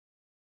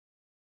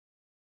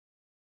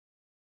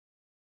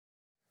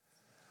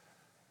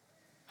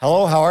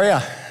Hello, how are you?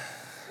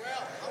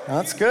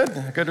 That's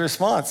good. Good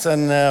response.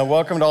 And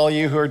welcome to all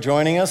you who are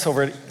joining us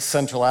over at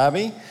Central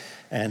Abbey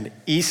and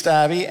East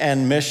Abbey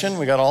and Mission.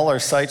 We got all our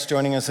sites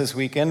joining us this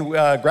weekend.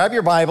 Grab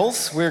your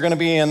Bibles. We're going to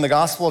be in the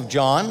Gospel of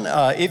John.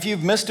 If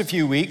you've missed a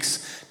few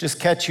weeks, just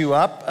catch you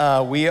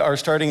up. We are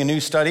starting a new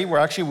study. We're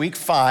actually week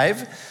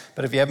 5,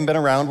 but if you haven't been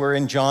around, we're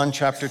in John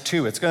chapter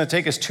 2. It's going to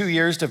take us 2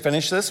 years to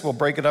finish this. We'll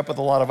break it up with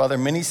a lot of other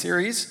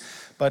mini-series.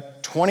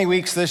 But 20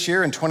 weeks this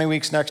year and 20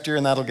 weeks next year,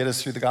 and that'll get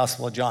us through the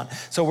Gospel of John.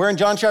 So we're in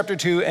John chapter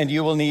 2, and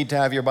you will need to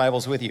have your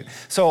Bibles with you.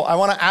 So I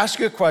want to ask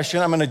you a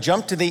question. I'm going to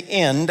jump to the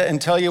end and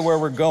tell you where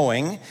we're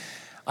going.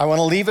 I want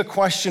to leave a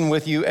question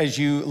with you as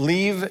you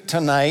leave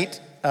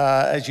tonight,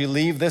 as you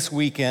leave this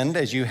weekend,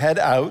 as you head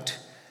out,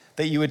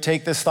 that you would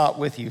take this thought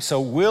with you. So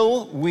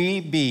will we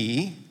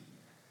be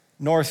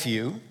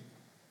Northview?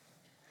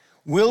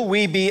 Will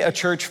we be a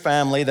church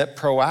family that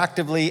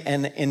proactively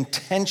and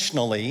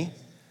intentionally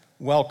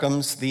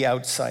welcomes the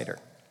outsider?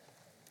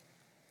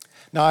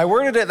 Now, I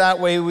worded it that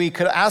way. We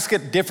could ask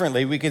it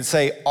differently. We could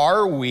say,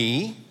 are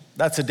we?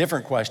 That's a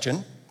different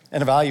question,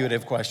 an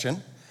evaluative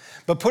question.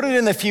 But put it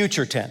in the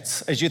future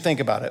tense as you think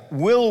about it.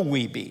 Will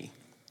we be?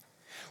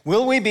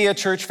 Will we be a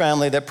church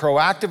family that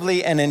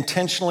proactively and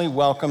intentionally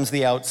welcomes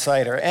the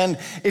outsider? And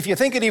if you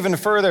think it even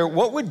further,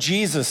 what would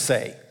Jesus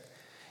say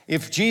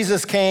if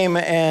Jesus came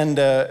and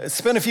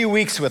spent a few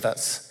weeks with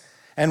us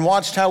and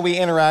watched how we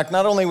interact,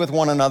 not only with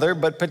one another,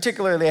 but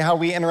particularly how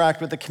we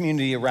interact with the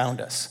community around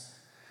us?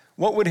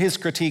 What would his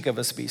critique of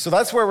us be? So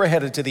that's where we're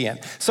headed to the end.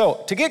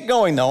 So to get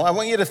going, though, I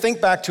want you to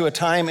think back to a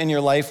time in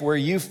your life where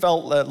you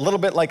felt a little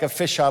bit like a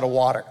fish out of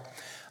water,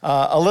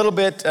 a little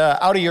bit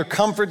out of your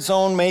comfort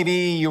zone. Maybe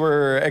you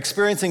were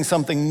experiencing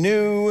something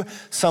new,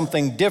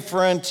 something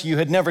different. You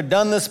had never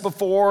done this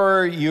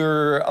before.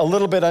 You're a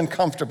little bit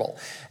uncomfortable.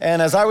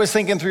 And as I was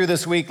thinking through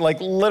this week, like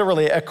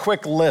literally a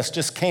quick list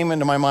just came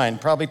into my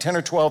mind, probably 10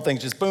 or 12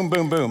 things, just boom,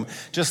 boom, boom,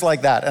 just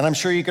like that. And I'm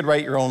sure you could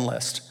write your own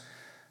list.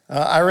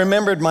 I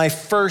remembered my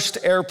first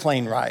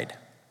airplane ride.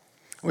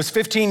 I was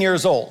 15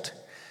 years old.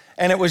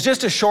 And it was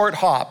just a short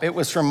hop. It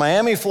was from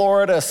Miami,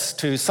 Florida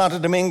to Santo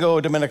Domingo,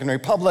 Dominican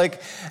Republic.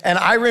 And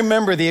I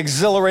remember the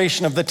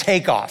exhilaration of the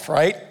takeoff,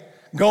 right?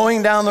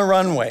 Going down the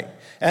runway.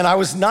 And I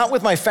was not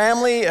with my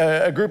family,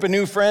 a group of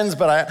new friends,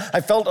 but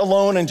I felt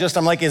alone and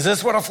I'm like, is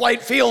this what a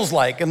flight feels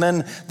like? And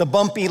then the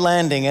bumpy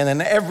landing and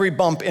then every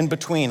bump in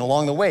between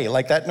along the way,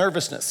 like that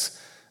nervousness.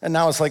 And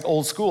now it's like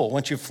old school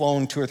once you've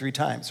flown 2 or 3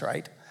 times,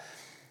 right?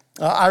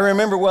 I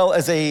remember well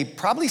as a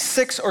probably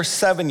 6 or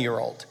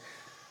 7-year-old,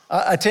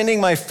 attending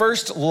my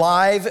first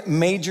live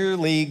Major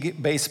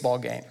League Baseball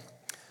game.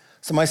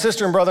 So my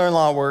sister and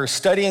brother-in-law were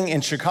studying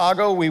in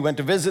Chicago. We went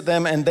to visit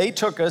them, and they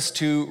took us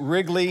to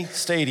Wrigley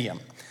Stadium.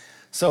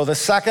 So the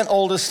second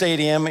oldest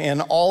stadium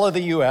in all of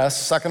the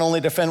U.S., second only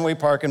to Fenway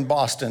Park in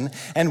Boston,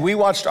 and we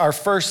watched our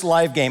first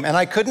live game. And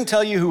I couldn't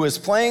tell you who was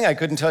playing, I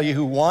couldn't tell you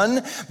who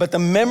won, but the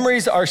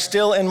memories are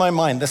still in my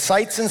mind, the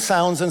sights and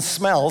sounds and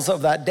smells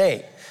of that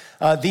day.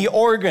 The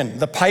organ,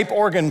 the pipe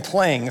organ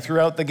playing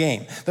throughout the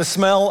game, the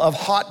smell of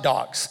hot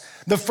dogs,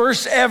 the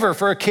first ever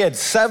for a kid,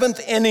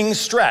 7th inning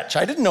stretch.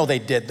 I didn't know they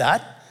did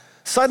that.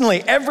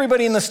 Suddenly,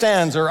 everybody in the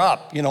stands are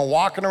up,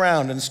 walking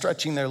around and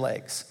stretching their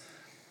legs.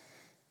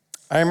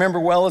 I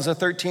remember well as a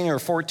 13 or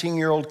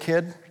 14-year-old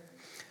kid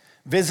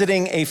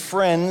visiting a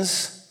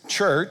friend's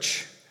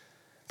church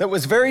that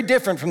was very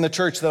different from the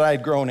church that I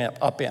had grown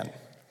up in.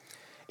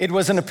 It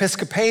was an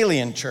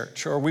Episcopalian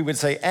church, or we would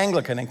say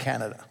Anglican in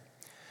Canada.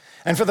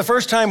 And for the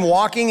first time,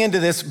 walking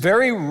into this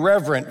very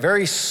reverent,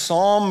 very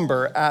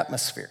somber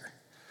atmosphere.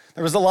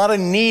 There was a lot of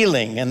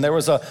kneeling, and there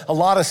was a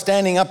lot of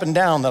standing up and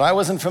down that I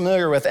wasn't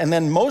familiar with. And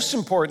then most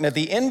important, at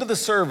the end of the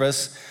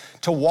service,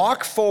 to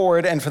walk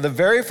forward and for the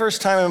very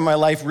first time in my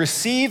life,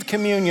 receive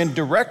communion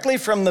directly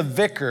from the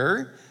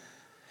vicar,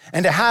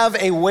 and to have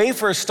a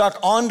wafer stuck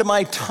onto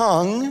my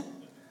tongue.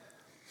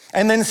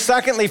 And then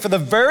secondly, for the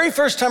very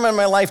first time in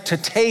my life, to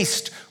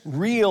taste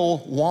real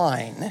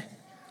wine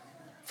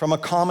from a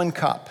common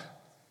cup,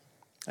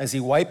 as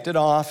he wiped it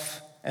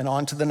off and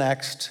on to the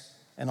next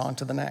and on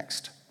to the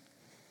next.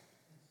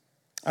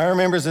 I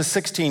remember as a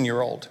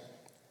 16-year-old,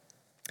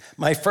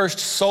 my first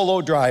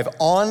solo drive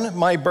on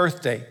my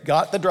birthday,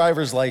 got the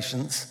driver's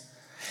license,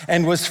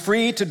 and was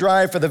free to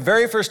drive for the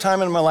very first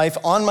time in my life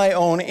on my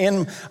own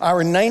in our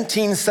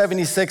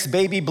 1976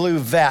 baby blue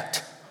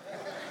Vette.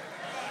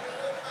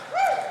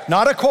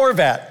 Not a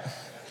Corvette,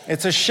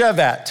 it's a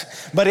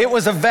Chevette, but it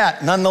was a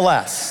Vette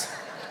nonetheless.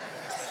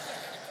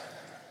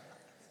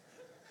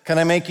 Can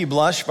I make you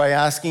blush by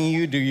asking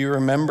you, do you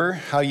remember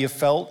how you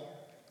felt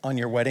on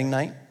your wedding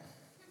night?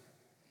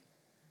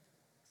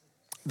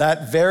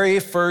 That very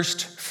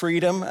first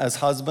freedom as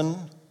husband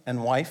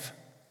and wife?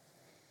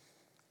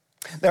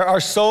 There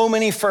are so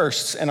many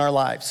firsts in our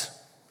lives.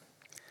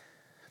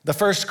 The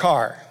first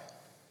car,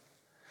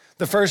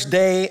 the first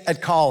day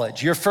at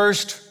college, your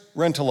first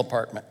rental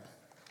apartment.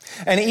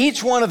 And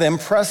each one of them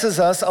presses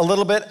us a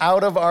little bit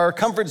out of our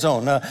comfort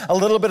zone, a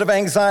little bit of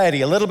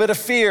anxiety, a little bit of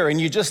fear, and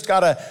you just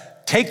gotta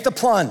take the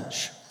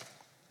plunge.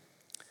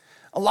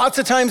 Lots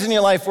of times in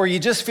your life where you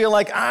just feel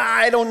like,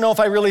 I don't know if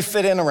I really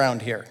fit in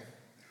around here.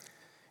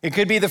 It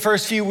could be the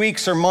first few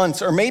weeks or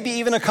months, or maybe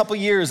even a couple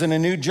years in a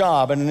new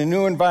job and in a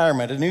new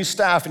environment, a new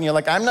staff, and you're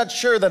like, I'm not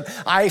sure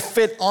that I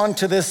fit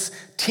onto this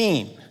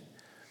team.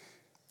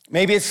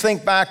 Maybe it's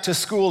think back to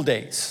school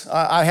days.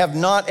 I have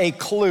not a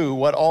clue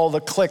what all the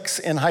cliques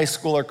in high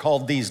school are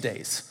called these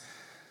days.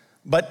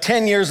 But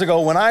 10 years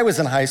ago when I was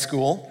in high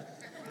school,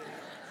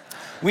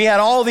 we had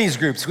all these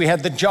groups. We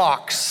had the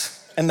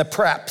jocks and the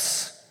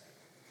preps,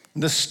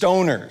 the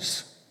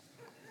stoners.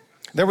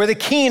 There were the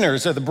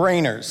keeners or the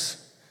brainers.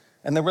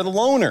 And there were the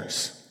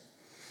loners,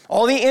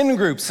 all the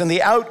in-groups and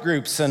the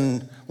out-groups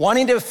and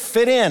wanting to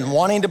fit in,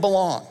 wanting to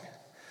belong.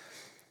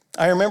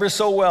 I remember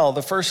so well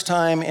the first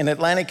time in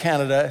Atlantic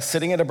Canada,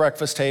 sitting at a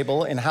breakfast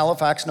table in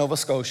Halifax, Nova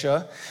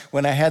Scotia,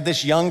 when I had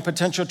this young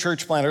potential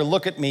church planter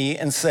look at me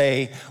and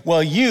say,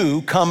 well,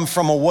 you come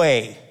from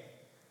away.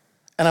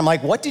 And I'm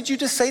like, what did you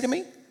just say to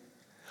me?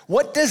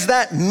 What does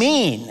that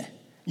mean,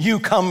 you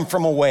come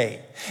from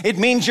away? It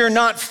means you're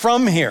not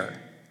from here.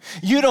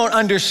 You don't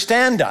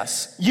understand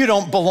us. You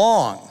don't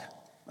belong.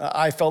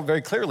 I felt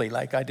very clearly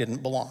like I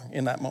didn't belong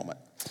in that moment.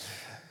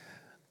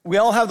 We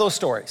all have those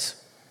stories.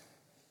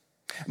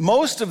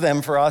 Most of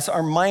them for us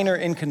are minor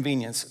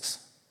inconveniences,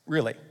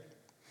 really.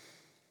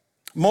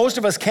 Most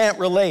of us can't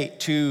relate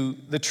to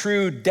the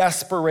true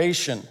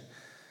desperation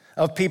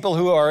of people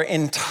who are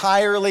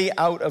entirely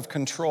out of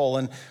control.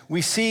 And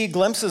we see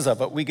glimpses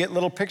of it. We get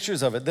little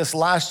pictures of it. This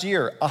last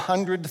year,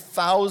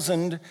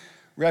 100,000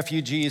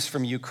 refugees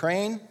from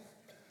Ukraine,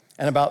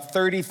 and about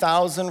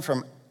 30,000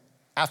 from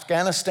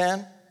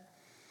Afghanistan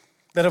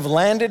that have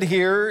landed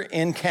here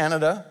in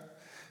Canada,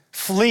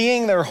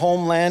 fleeing their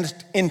homeland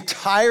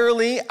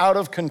entirely out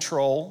of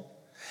control,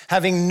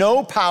 having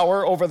no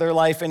power over their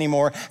life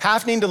anymore,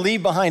 having to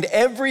leave behind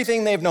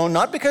everything they've known,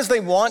 not because they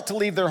want to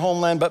leave their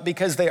homeland, but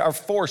because they are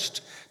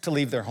forced to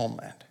leave their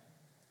homeland.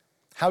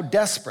 How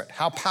desperate,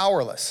 how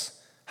powerless,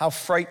 how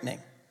frightening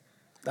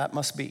that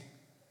must be.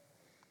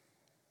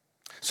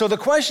 So the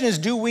question is,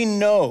 do we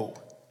know?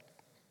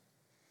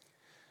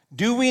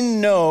 Do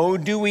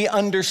we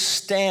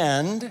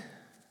understand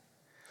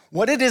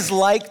what it is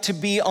like to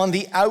be on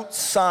the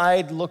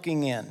outside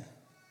looking in?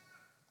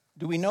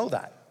 Do we know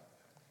that?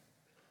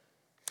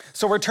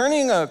 So we're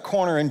turning a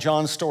corner in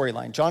John's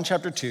storyline, John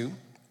chapter 2,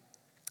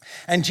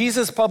 and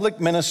Jesus' public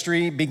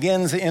ministry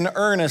begins in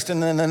earnest,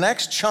 and in the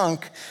next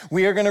chunk,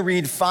 we are going to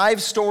read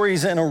 5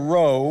 stories in a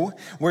row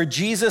where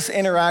Jesus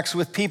interacts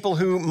with people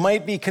who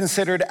might be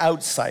considered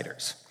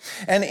outsiders.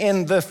 And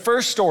in the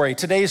first story,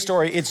 today's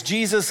story, it's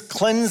Jesus'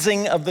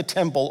 cleansing of the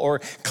temple or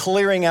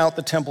clearing out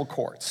the temple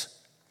courts.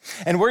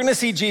 And we're going to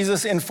see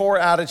Jesus in 4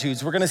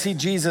 attitudes. We're going to see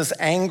Jesus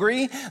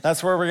angry.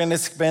 That's where we're going to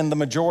spend the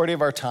majority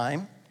of our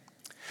time.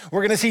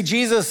 We're going to see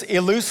Jesus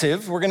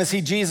elusive. We're going to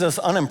see Jesus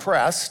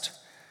unimpressed.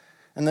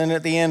 And then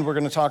at the end, we're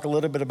going to talk a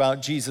little bit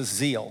about Jesus'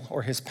 zeal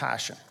or his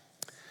passion.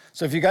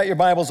 So if you got your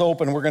Bibles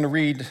open, we're going to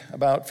read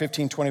about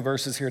 15, 20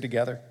 verses here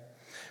together.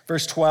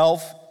 Verse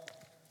 12.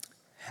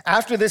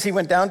 After this, he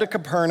went down to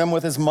Capernaum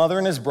with his mother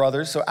and his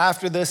brothers. So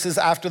after this is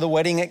after the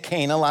wedding at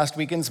Cana, last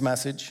weekend's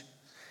message.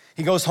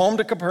 He goes home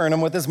to Capernaum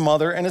with his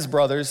mother and his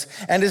brothers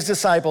and his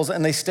disciples,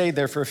 and they stayed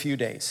there for a few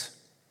days.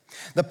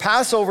 The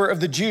Passover of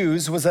the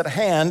Jews was at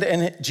hand,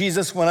 and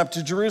Jesus went up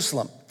to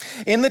Jerusalem.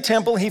 In the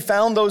temple, he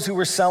found those who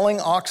were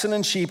selling oxen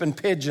and sheep and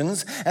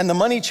pigeons, and the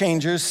money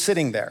changers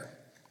sitting there.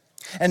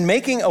 And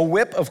making a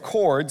whip of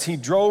cords, he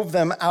drove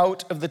them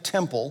out of the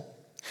temple.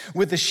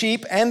 With the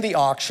sheep and the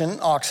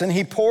oxen,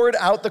 he poured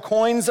out the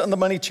coins on the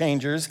money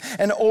changers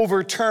and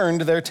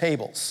overturned their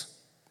tables.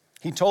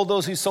 He told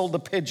those who sold the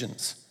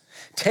pigeons,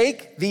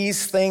 "Take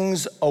these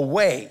things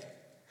away.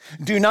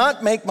 Do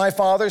not make my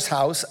Father's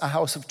house a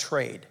house of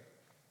trade."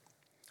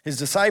 His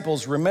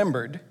disciples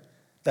remembered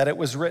that it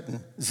was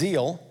written,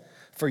 "Zeal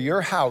for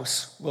your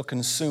house will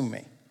consume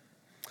me."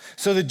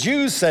 So the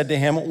Jews said to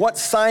him, "What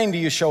sign do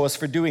you show us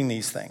for doing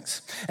these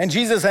things?" And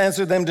Jesus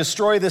answered them,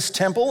 "Destroy this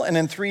temple, and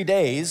in 3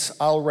 days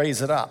I'll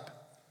raise it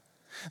up."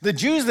 The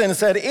Jews then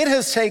said, "It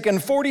has taken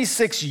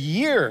 46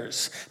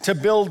 years to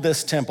build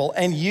this temple,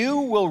 and you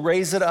will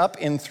raise it up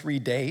in 3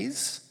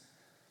 days?"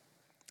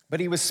 But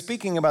he was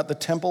speaking about the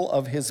temple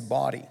of his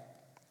body.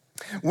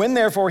 When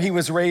therefore he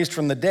was raised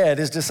from the dead,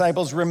 his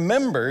disciples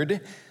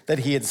remembered that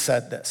he had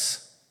said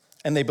this,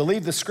 and they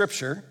believed the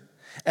scripture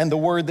and the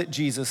word that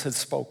Jesus had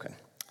spoken.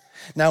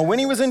 Now, when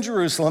he was in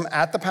Jerusalem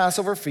at the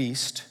Passover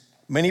feast,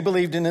 many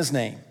believed in his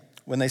name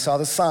when they saw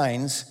the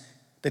signs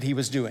that he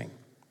was doing.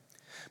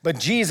 But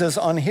Jesus,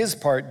 on his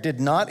part,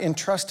 did not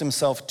entrust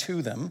himself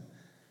to them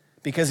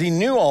because he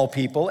knew all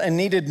people and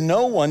needed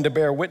no one to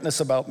bear witness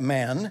about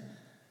man,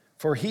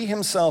 for he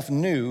himself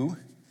knew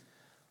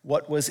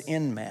what was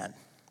in man.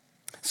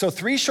 So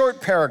 3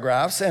 short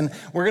paragraphs, and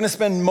we're going to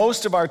spend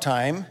most of our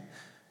time,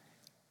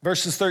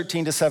 verses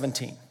 13 to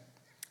 17.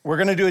 We're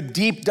going to do a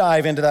deep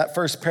dive into that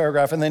first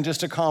paragraph and then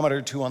just a comment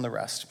or 2 on the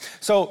rest.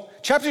 So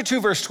chapter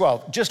 2, verse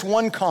 12, just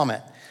one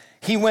comment.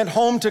 He went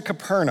home to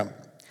Capernaum.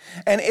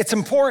 And it's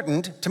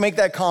important to make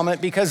that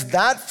comment because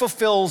that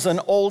fulfills an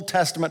Old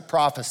Testament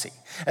prophecy.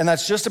 And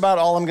that's just about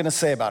all I'm going to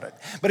say about it.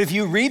 But if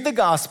you read the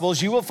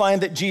Gospels, you will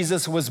find that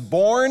Jesus was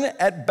born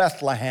at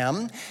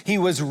Bethlehem. He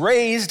was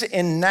raised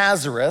in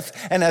Nazareth.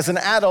 And as an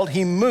adult,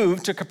 he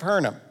moved to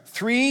Capernaum.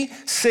 3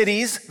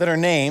 cities that are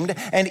named,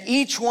 and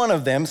each one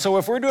of them. So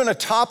if we're doing a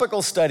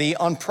topical study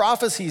on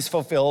prophecies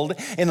fulfilled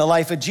in the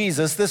life of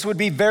Jesus, this would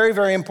be very,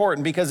 very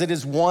important because it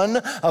is one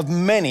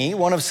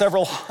of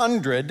several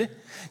hundred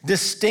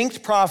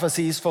distinct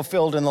prophecies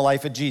fulfilled in the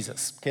life of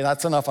Jesus. Okay,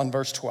 that's enough on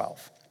verse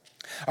 12.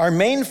 Our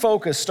main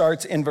focus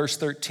starts in verse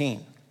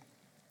 13.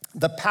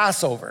 The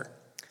Passover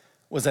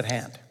was at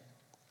hand.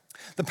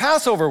 The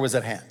Passover was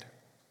at hand.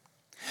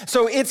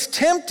 So it's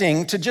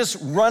tempting to just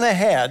run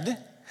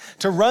ahead,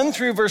 to run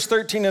through verse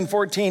 13 and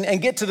 14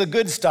 and get to the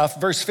good stuff,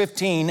 verse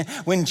 15,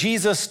 when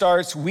Jesus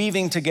starts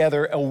weaving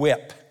together a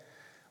whip.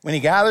 When he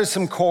gathers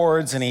some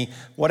cords and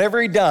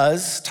whatever he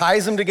does,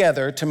 ties them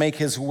together to make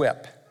his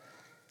whip.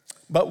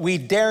 But we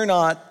dare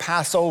not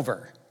pass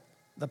over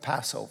the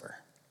Passover.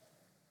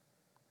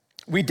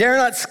 We dare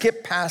not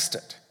skip past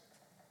it.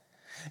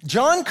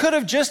 John could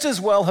have just as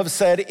well have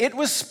said it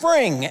was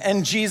spring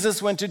and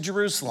Jesus went to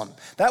Jerusalem.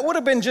 That would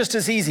have been just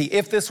as easy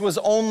if this was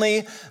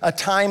only a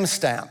time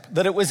stamp,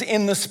 that it was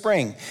in the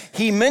spring.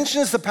 He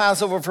mentions the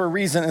Passover for a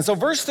reason. And so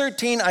verse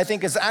 13, I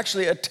think, is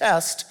actually a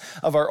test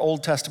of our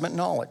Old Testament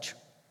knowledge.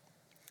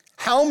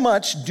 How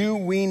much do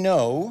we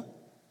know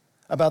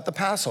about the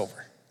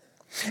Passover?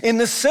 In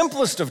the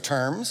simplest of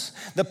terms,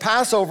 the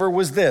Passover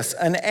was this: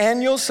 an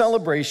annual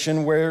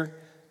celebration where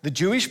the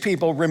Jewish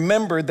people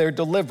remembered their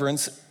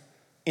deliverance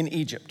in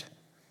Egypt.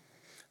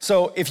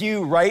 So if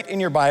you write in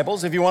your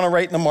Bibles, if you want to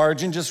write in the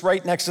margin, just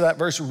write next to that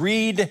verse,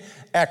 read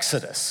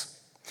Exodus.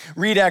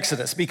 Read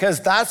Exodus,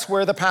 because that's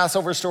where the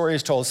Passover story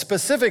is told,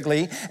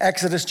 specifically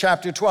Exodus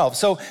chapter 12.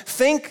 So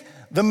think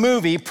the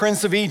movie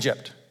Prince of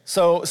Egypt.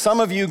 So some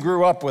of you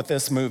grew up with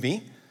this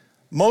movie.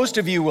 Most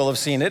of you will have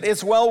seen it.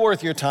 It's well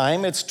worth your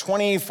time. It's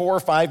 24 or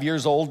 5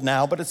 years old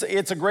now, but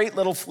it's a great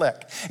little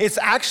flick. It's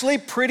actually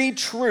pretty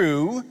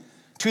true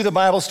to the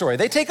Bible story.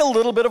 They take a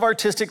little bit of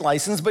artistic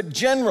license, but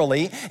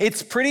generally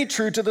it's pretty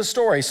true to the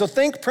story. So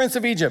think Prince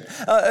of Egypt.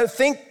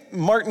 Think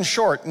Martin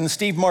Short and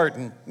Steve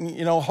Martin,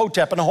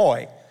 Hotep and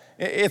Ahoy.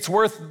 It's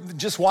worth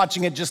just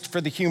watching it just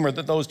for the humor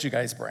that those two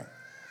guys bring.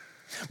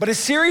 But a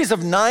series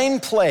of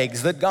 9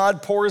 plagues that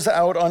God pours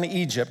out on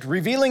Egypt,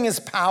 revealing his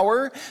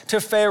power to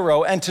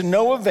Pharaoh and to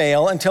no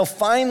avail, until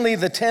finally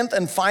the 10th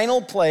and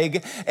final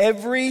plague,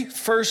 every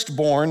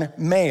firstborn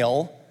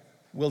male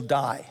will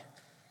die.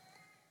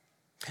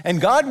 And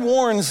God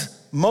warns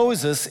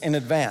Moses in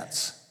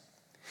advance.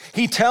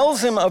 He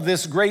tells him of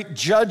this great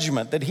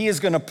judgment that he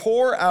is going to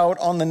pour out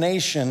on the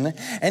nation,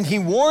 and he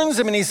warns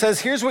him and he says,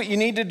 here's what you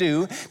need to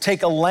do.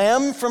 Take a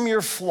lamb from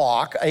your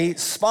flock, a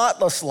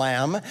spotless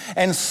lamb,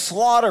 and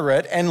slaughter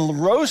it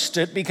and roast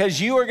it, because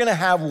you are going to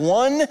have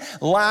one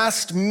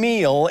last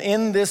meal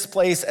in this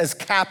place as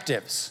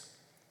captives.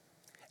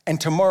 And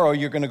tomorrow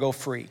you're going to go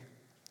free.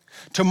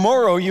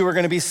 Tomorrow you are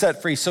going to be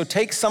set free. So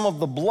take some of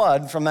the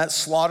blood from that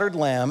slaughtered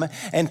lamb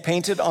and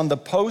paint it on the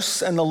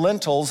posts and the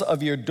lintels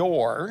of your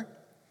door,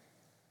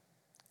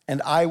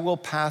 and I will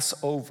pass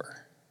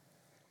over.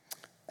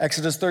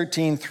 Exodus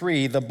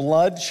 13:3, the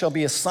blood shall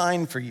be a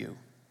sign for you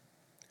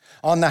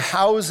on the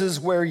houses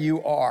where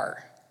you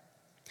are.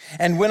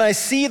 And when I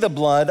see the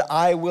blood,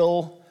 I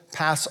will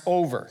pass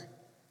over.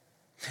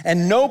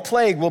 And no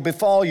plague will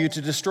befall you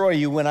to destroy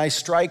you when I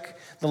strike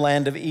the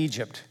land of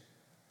Egypt.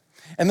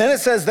 And then it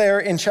says there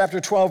in chapter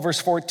 12,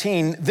 verse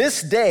 14,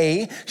 this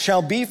day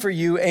shall be for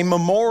you a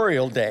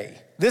memorial day.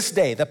 This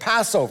day, the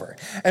Passover,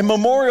 a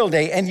memorial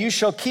day, and you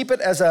shall keep it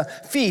as a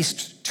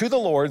feast to the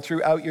Lord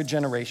throughout your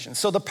generations.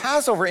 So the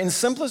Passover, in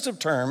simplest of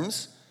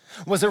terms,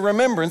 was a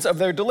remembrance of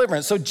their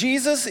deliverance. So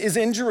Jesus is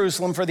in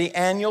Jerusalem for the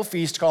annual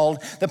feast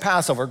called the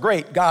Passover.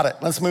 Great, got it.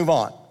 Let's move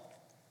on.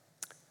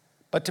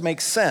 But to make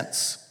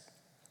sense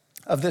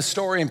of this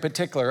story in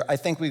particular, I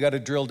think we got to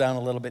drill down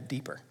a little bit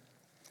deeper.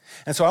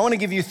 And so I want to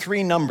give you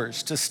 3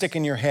 numbers to stick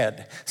in your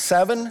head: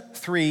 7,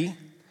 3,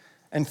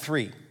 and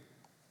 3.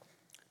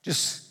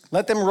 Just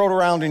let them roll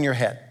around in your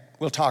head.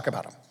 We'll talk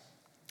about them.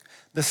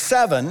 The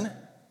 7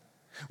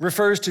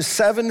 refers to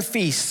 7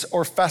 feasts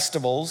or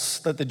festivals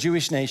that the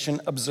Jewish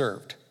nation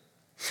observed.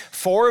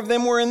 4 of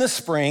them were in the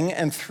spring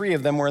and 3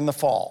 of them were in the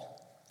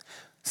fall.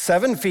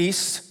 7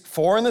 feasts,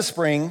 4 in the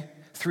spring,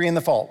 3 in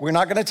the fall. We're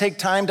not going to take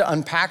time to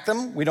unpack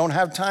them. We don't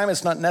have time.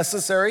 It's not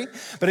necessary.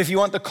 But if you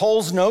want the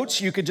Coles notes,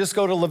 you could just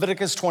go to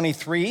Leviticus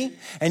 23,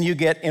 and you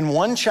get in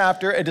one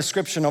chapter a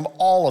description of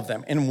all of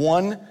them in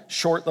one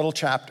short little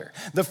chapter.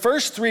 The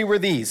first 3 were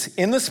these: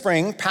 in the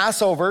spring,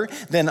 Passover,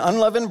 then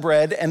unleavened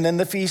bread, and then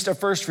the Feast of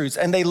First Fruits.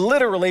 And they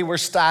literally were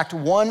stacked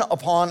one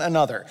upon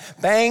another.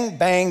 Bang,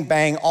 bang,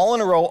 bang, all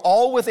in a row,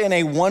 all within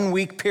a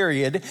 1-week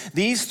period.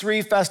 These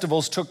 3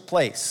 festivals took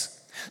place.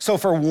 So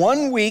for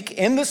 1 week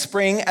in the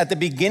spring, at the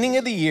beginning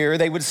of the year,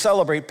 they would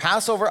celebrate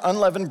Passover,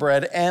 unleavened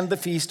bread, and the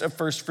Feast of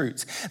First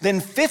Fruits. Then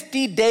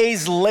 50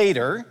 days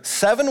later,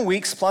 7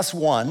 weeks plus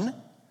 1,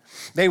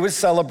 they would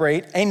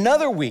celebrate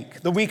another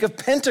week, the week of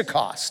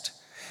Pentecost,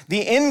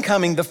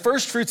 the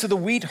first fruits of the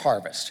wheat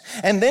harvest.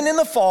 And then in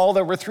the fall,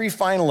 there were 3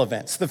 final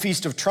events: the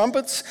Feast of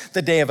Trumpets,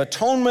 the Day of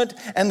Atonement,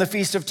 and the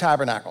Feast of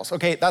Tabernacles.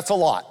 Okay, that's a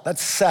lot.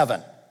 That's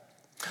 7.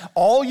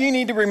 All you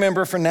need to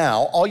remember for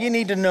now, all you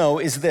need to know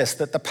is this,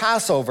 that the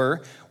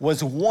Passover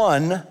was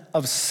one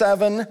of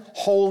 7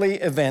 holy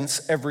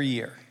events every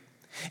year.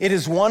 It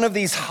is one of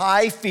these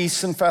high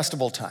feasts and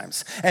festival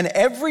times. And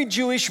every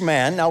Jewish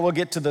man, now we'll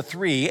get to the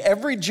 3,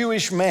 every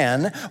Jewish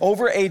man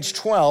over age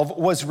 12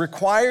 was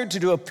required to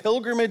do a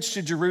pilgrimage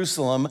to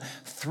Jerusalem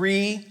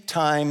 3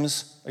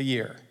 times a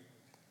year.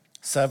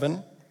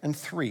 7 and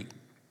 3.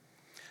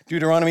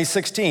 Deuteronomy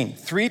 16,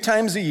 3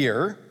 times a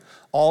year,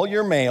 all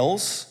your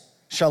males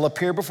shall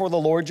appear before the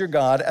Lord your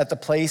God at the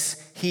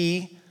place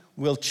he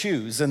will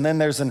choose. And then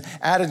there's an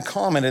added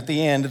comment at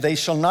the end: they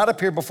shall not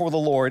appear before the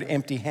Lord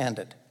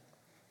empty-handed.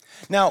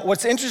 Now,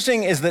 what's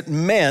interesting is that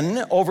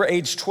men over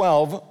age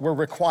 12 were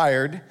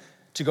required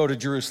to go to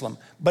Jerusalem,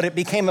 but it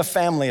became a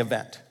family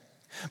event.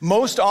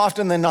 Most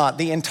often than not,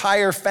 the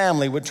entire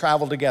family would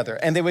travel together,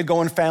 and they would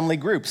go in family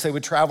groups. They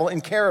would travel in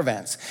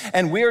caravans.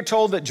 And we are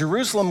told that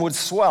Jerusalem would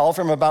swell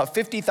from about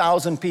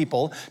 50,000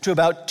 people to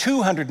about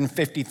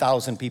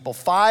 250,000 people.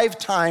 5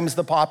 times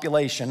the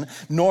population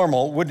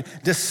normal would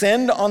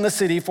descend on the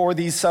city for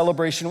these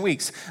celebration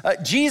weeks.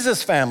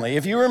 Jesus' family,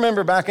 if you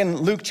remember back in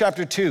Luke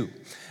chapter 2,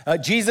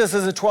 Jesus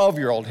is a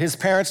 12-year-old. His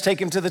parents take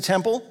him to the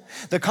temple.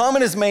 The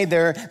comment is made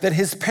there that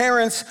his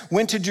parents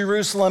went to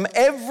Jerusalem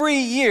every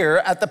year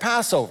at the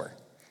Passover.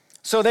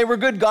 So they were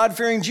good,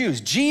 God-fearing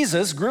Jews.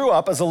 Jesus grew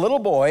up as a little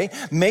boy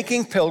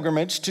making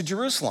pilgrimage to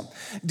Jerusalem.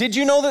 Did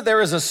you know that there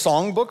is a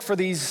songbook for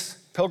these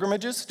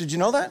pilgrimages? Did you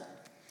know that?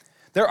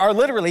 There are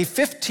literally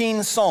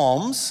 15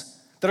 psalms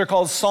that are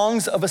called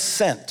Songs of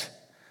Ascent,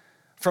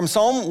 from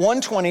Psalm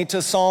 120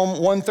 to Psalm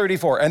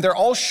 134, and they're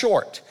all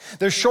short.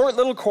 They're short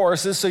little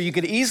choruses, so you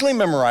could easily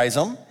memorize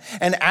them.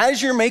 And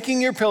as you're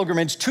making your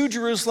pilgrimage to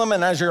Jerusalem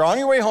and as you're on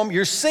your way home,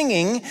 you're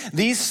singing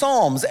these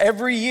psalms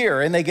every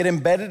year, and they get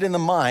embedded in the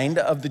mind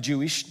of the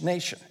Jewish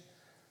nation.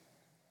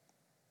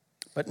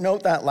 But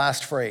note that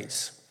last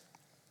phrase: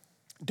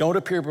 don't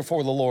appear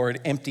before the Lord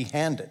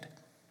empty-handed.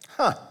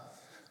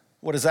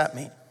 What does that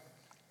mean?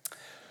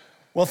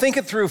 Well, think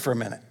it through for a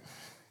minute.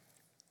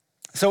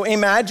 So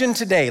imagine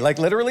today, like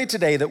literally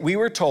today, that we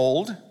were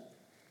told,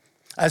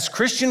 as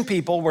Christian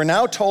people, we're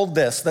now told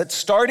this, that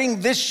starting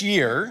this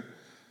year,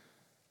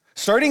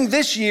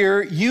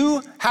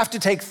 you have to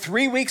take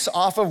 3 weeks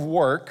off of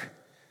work.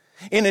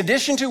 In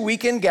addition to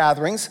weekend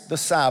gatherings, the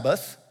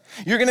Sabbath,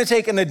 you're going to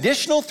take an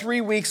additional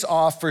 3 weeks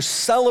off for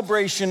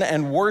celebration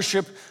and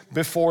worship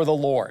before the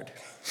Lord.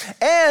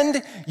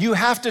 And you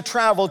have to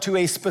travel to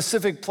a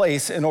specific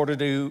place in order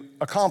to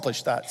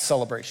accomplish that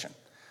celebration.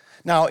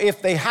 Now,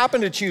 if they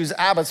happen to choose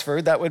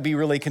Abbotsford, that would be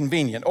really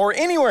convenient, or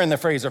anywhere in the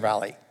Fraser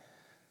Valley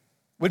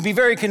would be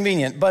very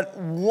convenient. But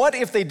what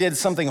if they did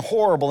something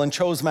horrible and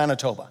chose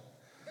Manitoba?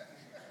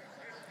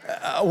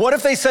 What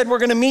if they said we're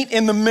going to meet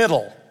in the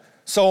middle,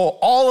 so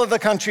all of the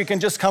country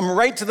can just come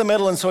right to the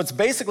middle, and so it's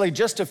basically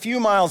just a few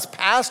miles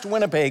past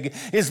Winnipeg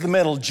is the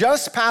middle,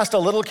 just past a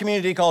little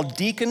community called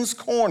Deacon's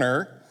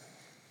Corner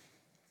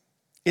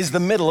is the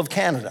middle of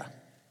Canada.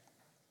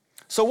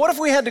 So what if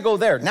we had to go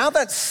there? Now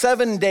that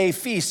 7-day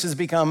feast has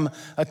become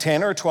a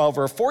 10 or a 12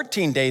 or a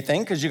 14-day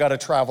thing, because you got to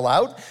travel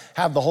out,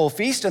 have the whole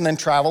feast, and then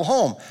travel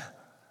home.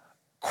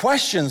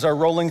 Questions are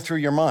rolling through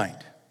your mind.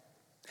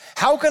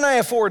 How can I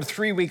afford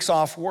 3 weeks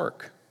off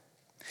work?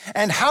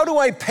 And how do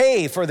I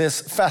pay for this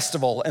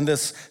festival and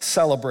this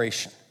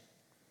celebration?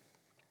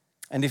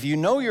 And if you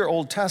know your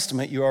Old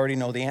Testament, you already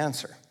know the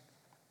answer.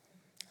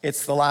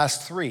 It's the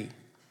last 3.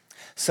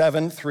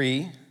 7,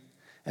 3,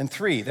 and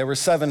 3. There were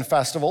 7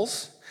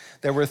 festivals.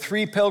 There were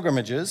 3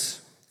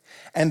 pilgrimages,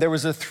 and there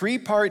was a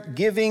 3-part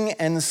giving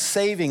and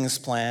savings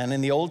plan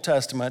in the Old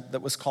Testament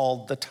that was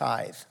called the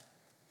tithe.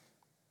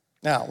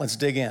 Now, let's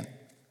dig in.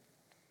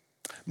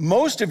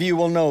 Most of you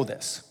will know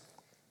this,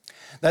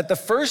 that the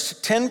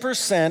first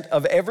 10%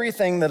 of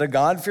everything that a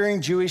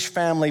God-fearing Jewish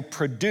family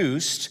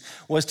produced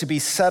was to be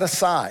set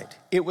aside.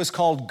 It was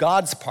called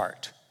God's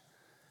part.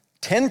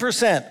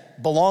 10%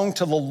 belonged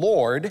to the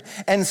Lord,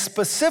 and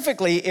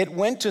specifically it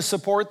went to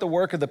support the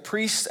work of the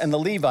priests and the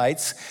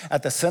Levites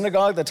at the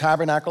synagogue, the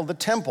tabernacle, the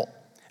temple.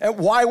 And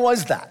why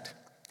was that?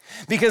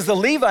 Because the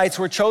Levites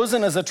were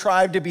chosen as a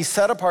tribe to be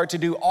set apart to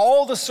do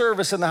all the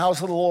service in the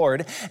house of the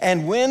Lord,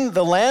 and when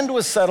the land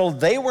was settled,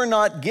 they were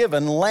not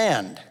given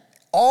land.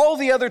 All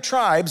the other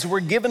tribes were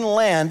given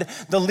land.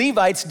 The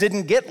Levites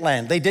didn't get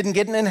land. They didn't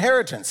get an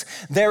inheritance.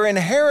 Their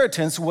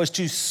inheritance was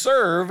to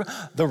serve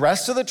the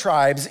rest of the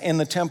tribes in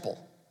the temple.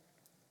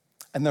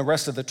 And the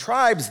rest of the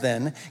tribes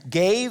then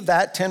gave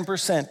that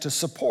 10% to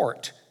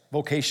support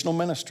vocational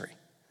ministry.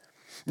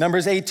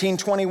 Numbers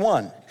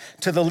 18:21.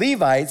 To the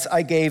Levites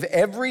I gave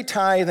every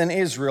tithe in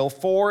Israel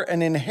for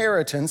an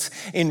inheritance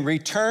in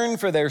return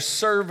for their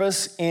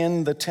service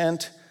in the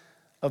tent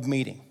of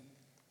meeting.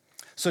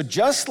 So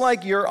just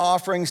like your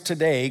offerings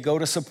today go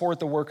to support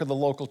the work of the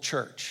local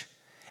church,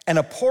 And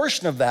a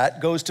portion of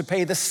that goes to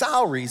pay the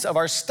salaries of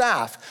our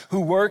staff who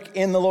work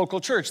in the local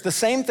church. The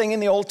same thing in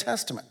the Old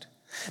Testament.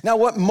 Now,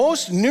 what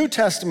most New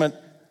Testament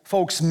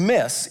folks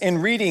miss in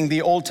reading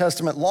the Old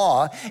Testament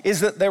law is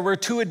that there were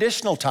 2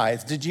 additional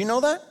tithes. Did you know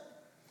that?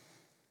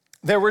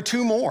 There were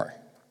 2 more.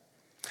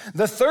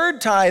 The 3rd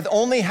tithe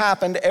only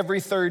happened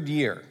every 3rd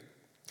year.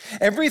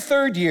 Every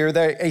 3rd year,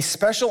 a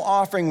special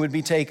offering would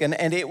be taken,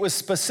 and it was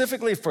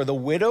specifically for the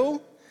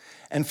widow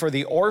and for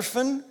the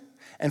orphan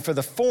and for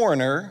the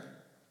foreigner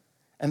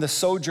and the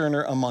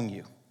sojourner among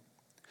you.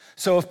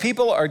 So if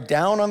people are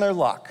down on their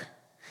luck,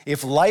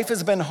 if life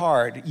has been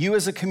hard, you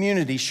as a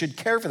community should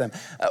care for them.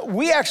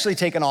 We actually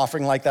take an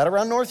offering like that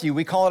around Northview.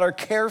 We call it our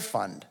care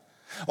fund.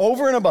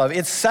 Over and above,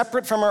 it's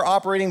separate from our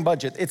operating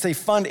budget. It's a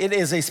fund, it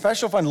is a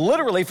special fund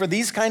literally for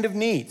these kind of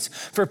needs.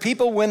 For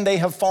people when they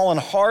have fallen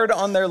hard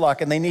on their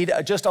luck and they need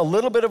just a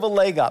little bit of a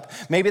leg up.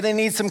 Maybe they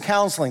need some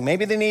counseling.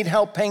 Maybe they need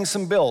help paying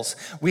some bills.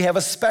 We have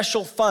a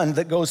special fund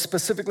that goes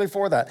specifically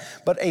for that.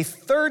 But a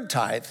 3rd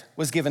tithe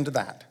was given to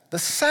that. The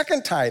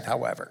 2nd tithe,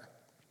 however,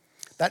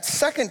 that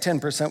second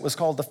 10% was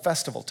called the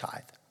festival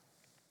tithe.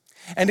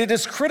 And it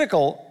is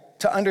critical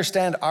to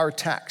understand our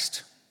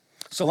text.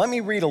 So let me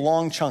read a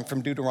long chunk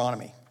from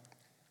Deuteronomy.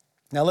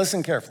 Now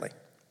listen carefully.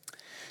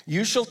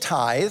 You shall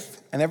tithe,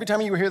 and every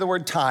time you hear the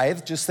word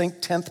tithe, just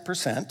think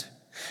 10%.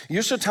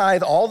 You shall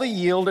tithe all the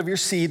yield of your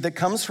seed that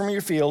comes from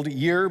your field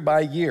year by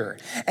year.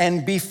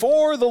 And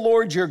before the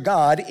Lord your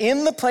God,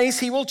 in the place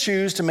he will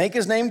choose to make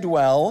his name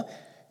dwell,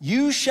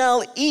 you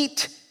shall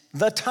eat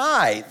the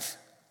tithe.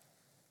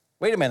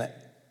 Wait a minute.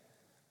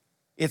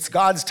 It's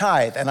God's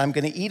tithe, and I'm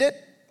going to eat it?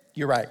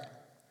 You're right.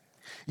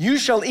 You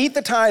shall eat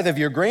the tithe of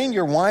your grain,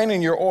 your wine,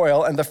 and your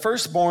oil, and the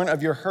firstborn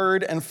of your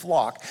herd and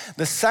flock.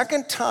 The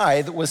 2nd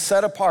tithe was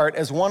set apart,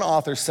 as one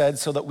author said,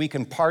 so that we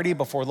can party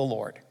before the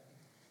Lord.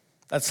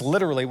 That's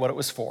literally what it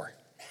was for.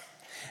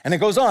 And it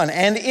goes on,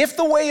 and if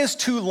the way is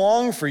too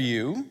long for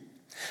you,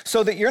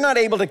 so that you're not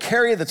able to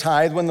carry the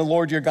tithe when the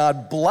Lord your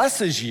God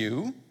blesses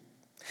you,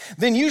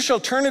 then you shall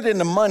turn it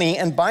into money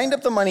and bind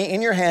up the money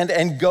in your hand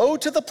and go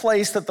to the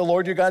place that the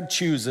Lord your God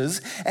chooses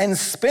and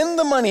spend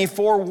the money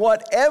for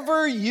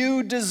whatever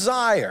you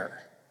desire.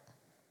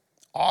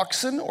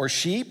 Oxen or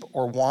sheep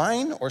or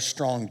wine or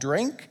strong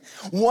drink,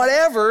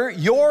 whatever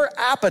your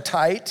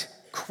appetite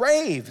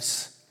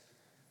craves.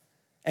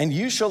 And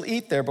you shall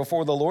eat there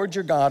before the Lord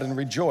your God and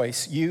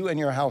rejoice, you and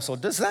your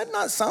household. Does that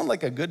not sound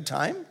like a good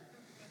time?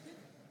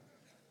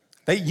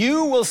 That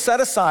you will set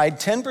aside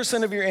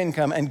 10% of your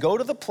income and go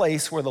to the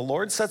place where the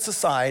Lord sets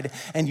aside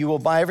and you will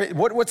buy everything.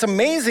 What's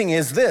amazing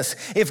is this.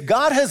 If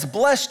God has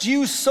blessed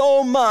you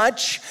so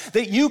much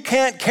that you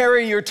can't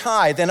carry your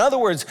tithe, in other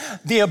words,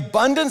 the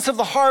abundance of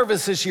the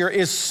harvest this year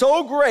is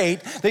so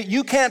great that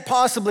you can't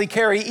possibly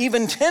carry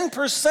even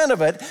 10%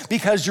 of it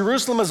because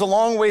Jerusalem is a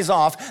long ways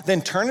off,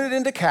 then turn it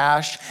into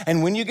cash.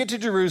 And when you get to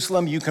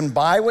Jerusalem, you can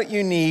buy what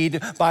you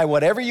need, buy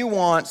whatever you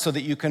want so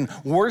that you can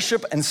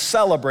worship and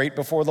celebrate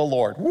before the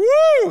Lord. Woo!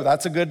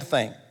 That's a good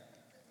thing.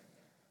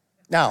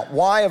 Now,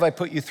 why have I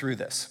put you through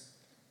this?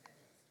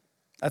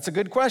 That's a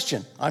good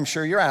question. I'm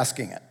sure you're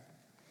asking it.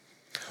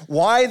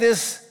 Why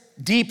this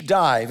deep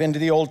dive into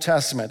the Old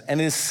Testament? And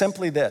it is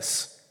simply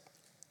this,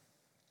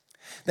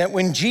 that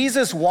when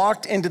Jesus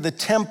walked into the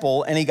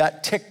temple and he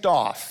got ticked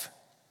off,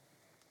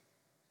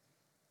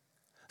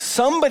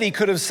 somebody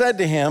could have said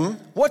to him,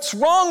 "What's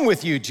wrong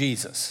with you,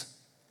 Jesus?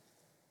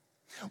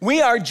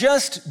 We are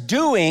just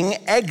doing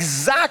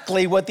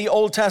exactly what the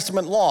Old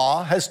Testament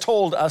law has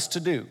told us to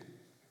do."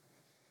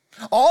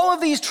 All of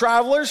these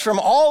travelers from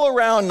all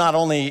around, not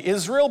only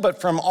Israel,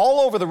 but from all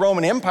over the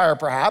Roman Empire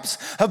perhaps,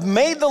 have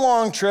made the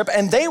long trip,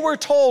 and they were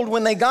told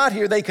when they got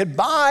here they could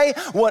buy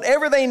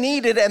whatever they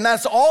needed, and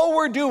that's all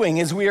we're doing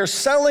is we are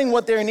selling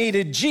what they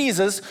needed.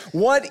 Jesus,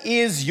 what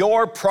is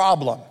your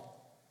problem?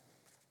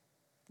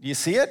 Do you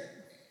see it?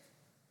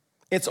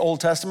 It's Old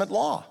Testament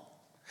law.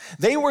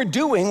 They were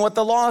doing what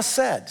the law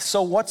said,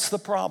 so what's the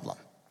problem?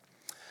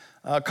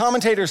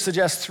 Commentators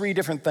suggest 3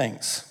 different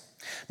things.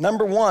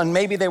 Number 1,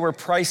 maybe they were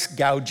price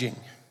gouging.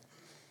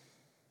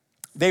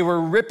 They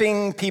were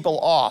ripping people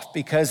off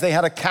because they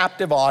had a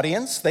captive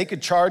audience. They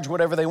could charge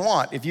whatever they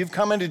want. If you've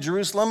come into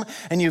Jerusalem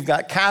and you've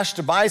got cash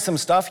to buy some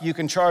stuff, you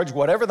can charge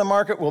whatever the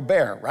market will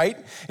bear, right?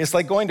 It's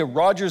like going to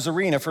Rogers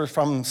Arena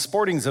from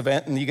Sporting's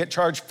event and you get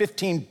charged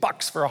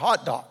 $15 for a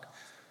hot dog.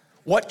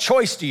 What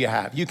choice do you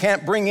have? You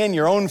can't bring in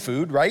your own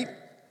food, right?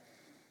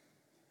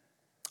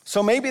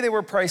 So maybe they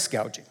were price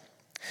gouging.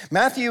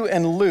 Matthew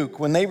and Luke,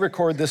 when they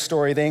record this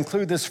story, they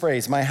include this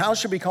phrase, "My house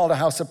should be called a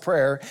house of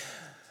prayer,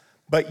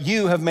 but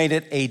you have made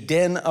it a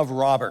den of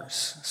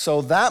robbers."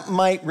 So that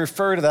might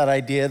refer to that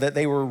idea that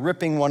they were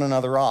ripping one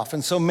another off.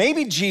 And so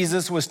maybe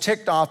Jesus was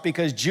ticked off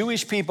because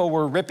Jewish people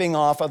were ripping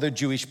off other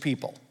Jewish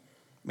people.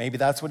 Maybe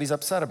that's what he's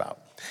upset about.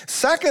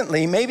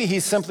 Secondly, maybe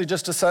he's simply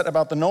just upset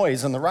about the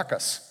noise and the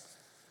ruckus.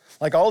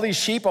 Like all these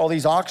sheep, all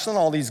these oxen,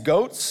 all these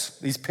goats,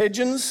 these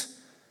pigeons.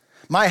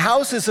 My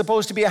house is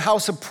supposed to be a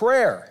house of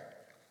prayer.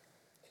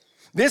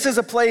 This is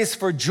a place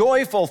for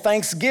joyful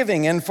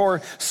thanksgiving and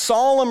for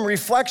solemn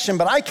reflection,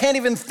 but I can't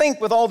even think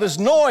with all this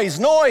noise.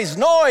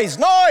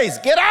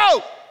 Get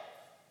out!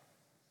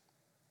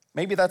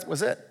 Maybe that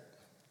was it.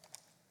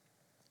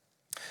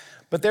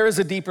 But there is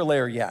a deeper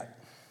layer yet.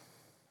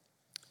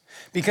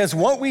 Because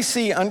what we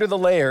see under the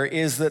layer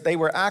is that they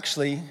were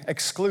actually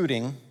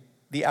excluding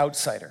the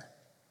outsider.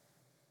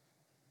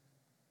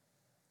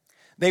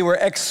 They were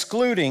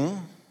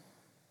excluding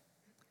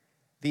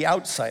the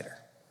outsider.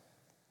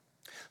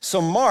 So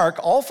Mark,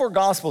 all four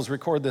Gospels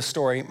record this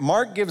story.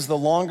 Mark gives the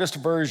longest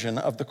version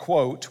of the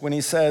quote when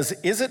he says,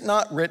 "Is it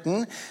not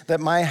written that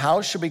my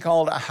house should be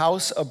called a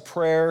house of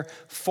prayer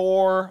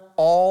for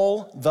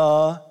all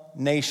the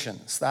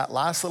nations?" That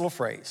last little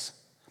phrase.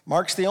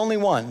 Mark's the only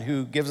one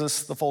who gives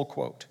us the full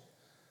quote.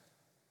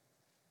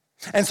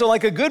 And so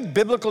like a good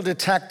biblical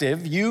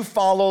detective, you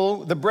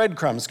follow the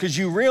breadcrumbs because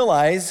you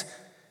realize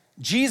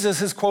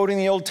Jesus is quoting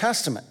the Old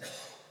Testament.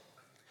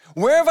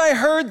 Where have I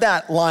heard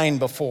that line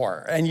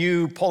before? And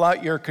you pull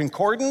out your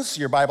concordance,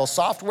 your Bible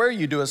software,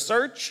 you do a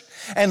search,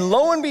 and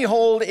lo and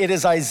behold, it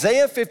is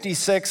Isaiah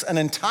 56, an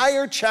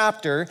entire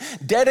chapter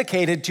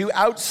dedicated to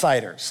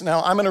outsiders.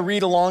 Now, I'm going to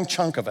read a long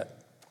chunk of it.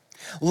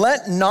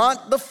 "Let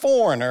not the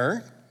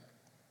foreigner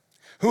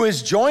who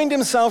has joined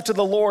himself to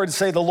the Lord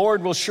say, 'The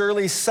Lord will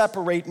surely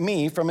separate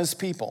me from his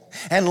people.'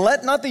 And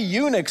let not the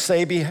eunuch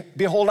say,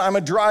 'Behold, I'm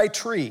a dry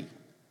tree.'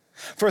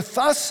 For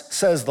thus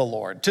says the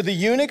Lord, to the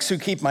eunuchs who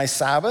keep my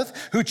Sabbath,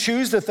 who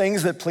choose the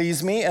things that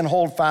please me and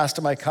hold fast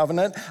to my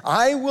covenant,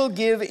 I will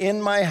give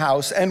in my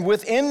house and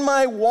within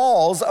my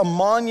walls a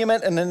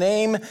monument and a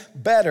name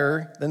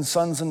better than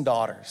sons and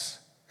daughters.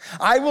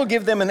 I will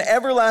give them an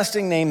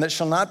everlasting name that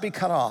shall not be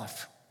cut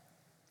off.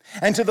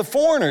 And to the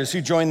foreigners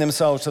who join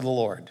themselves to the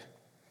Lord,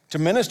 to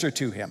minister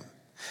to him,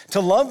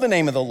 to love the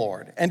name of the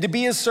Lord, and to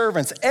be his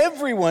servants,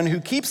 everyone who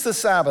keeps the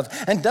Sabbath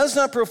and does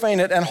not profane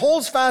it and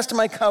holds fast to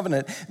my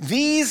covenant,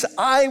 these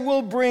I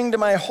will bring to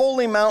my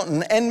holy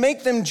mountain and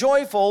make them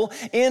joyful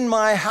in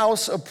my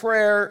house of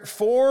prayer.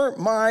 For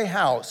my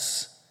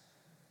house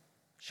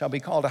shall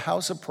be called a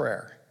house of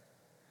prayer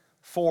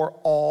for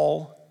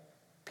all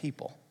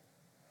people."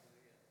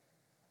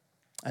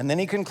 And then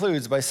he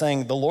concludes by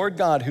saying, "The Lord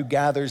God who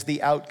gathers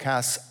the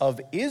outcasts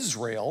of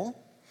Israel,"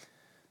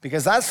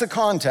 because that's the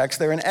context,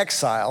 they're in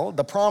exile.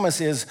 The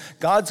promise is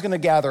God's going to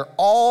gather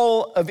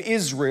all of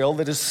Israel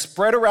that is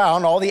spread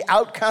around, all the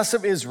outcasts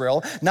of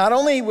Israel. Not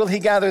only will he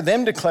gather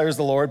them, declares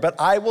the Lord, but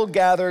I will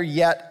gather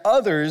yet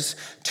others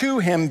to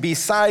him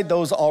beside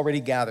those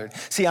already gathered.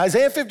 See,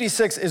 Isaiah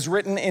 56 is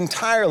written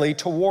entirely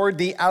toward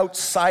the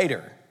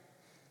outsider.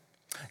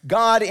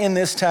 God in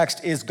this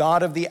text is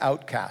God of the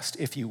outcast,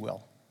 if you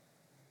will.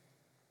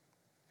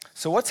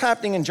 So what's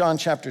happening in John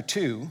chapter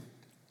 2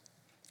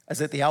 is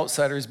that the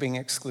outsider is being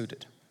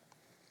excluded.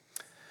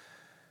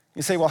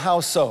 You say, well, how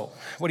so?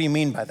 What do you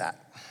mean by that?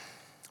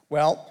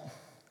 Well,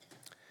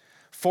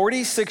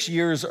 46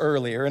 years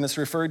earlier, and it's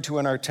referred to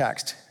in our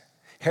text,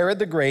 Herod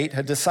the Great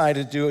had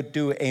decided to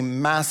do a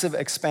massive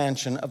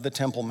expansion of the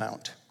Temple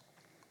Mount,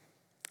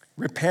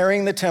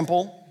 repairing the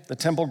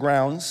temple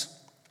grounds,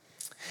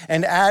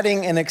 and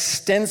adding an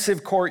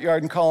extensive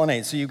courtyard and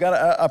colonnade. So you've got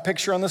a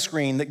picture on the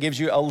screen that gives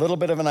you a little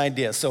bit of an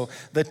idea. So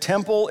the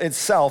temple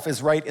itself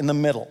is right in the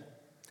middle.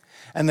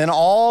 And then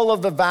all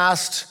of the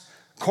vast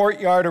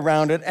courtyard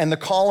around it and the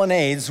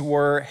colonnades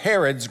were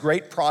Herod's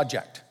great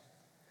project.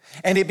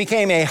 And it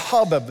became a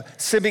hub of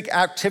civic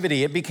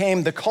activity. It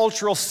became the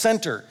cultural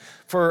center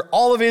for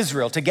all of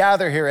Israel to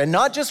gather here. And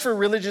not just for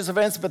religious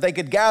events, but they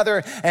could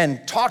gather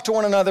and talk to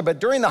one another. But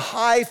during the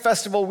high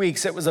festival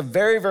weeks, it was a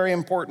very, very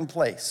important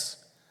place.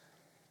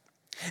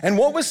 And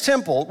what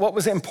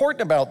was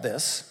important about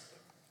this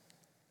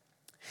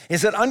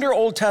is that under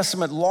Old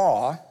Testament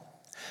law,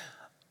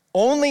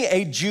 only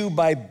a Jew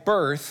by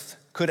birth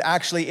could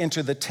actually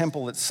enter the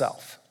temple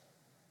itself.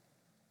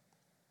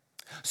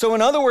 So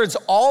in other words,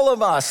 all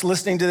of us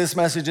listening to this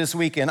message this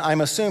weekend,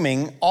 I'm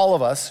assuming all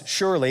of us,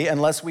 surely,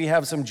 unless we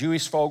have some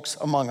Jewish folks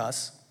among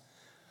us,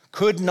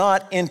 could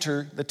not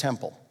enter the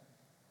temple.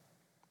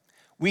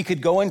 We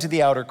could go into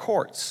the outer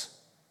courts.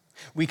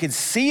 We could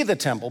see the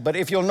temple, but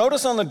if you'll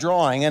notice on the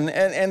drawing,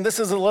 and this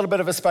is a little bit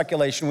of a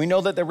speculation, we know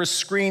that there were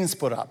screens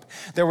put up,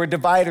 there were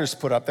dividers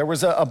put up, there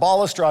was a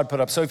balustrade put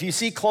up. So if you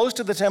see close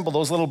to the temple,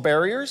 those little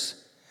barriers,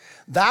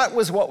 that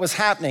was what was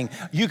happening.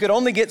 You could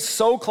only get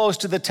so close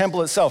to the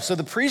temple itself. So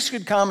the priest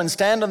could come and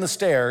stand on the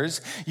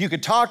stairs, you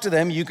could talk to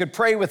them, you could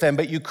pray with them,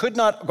 but you could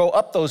not go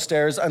up those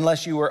stairs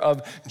unless you were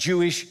of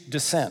Jewish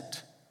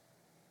descent.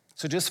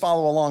 So just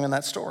follow along in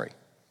that story.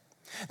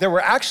 There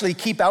were actually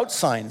keep out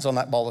signs on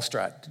that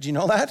balustrade. Did you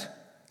know that?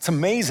 It's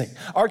amazing.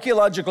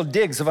 Archaeological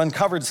digs have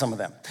uncovered some of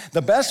them.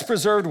 The best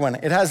preserved one,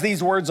 it has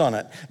these words on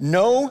it.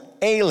 No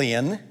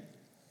alien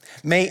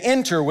may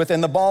enter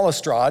within the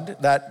balustrade,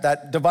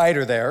 that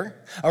divider there,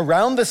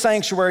 around the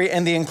sanctuary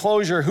and the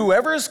enclosure.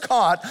 Whoever is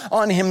caught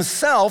on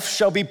himself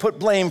shall be put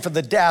blame for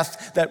the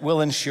death that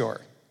will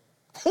ensure.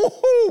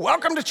 Woo-hoo,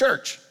 welcome to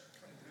church.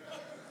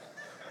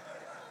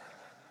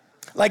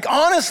 Like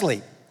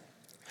honestly,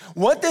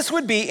 What this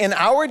would be in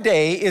our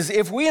day is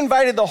if we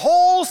invited the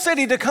whole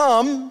city to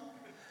come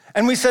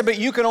and we said, but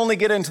you can only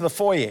get into the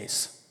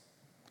foyers.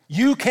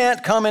 You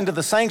can't come into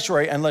the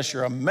sanctuary unless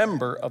you're a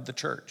member of the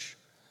church.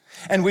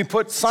 And we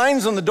put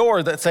signs on the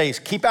door that says,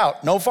 keep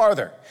out, no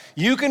farther.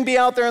 You can be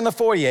out there in the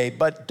foyer,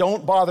 but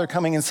don't bother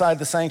coming inside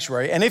the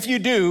sanctuary. And if you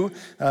do,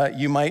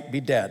 you might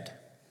be dead.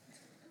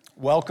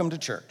 Welcome to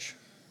church.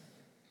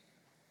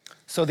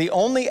 So the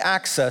only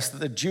access that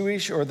the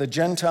Jewish or the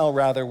Gentile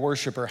rather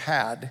worshiper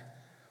had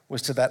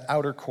was to that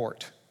outer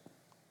court.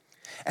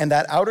 And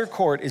that outer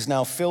court is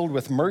now filled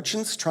with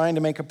merchants trying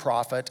to make a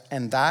profit,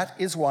 and that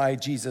is why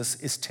Jesus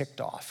is ticked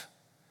off.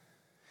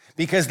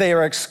 Because they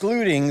are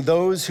excluding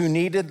those who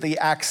needed the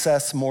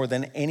access more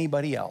than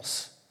anybody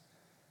else.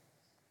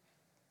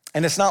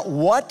 And it's not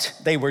what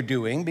they were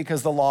doing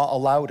because the law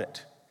allowed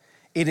it.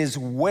 It is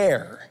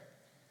where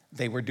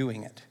they were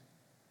doing it.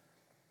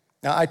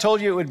 Now, I told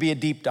you it would be a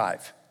deep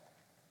dive.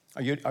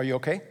 Are you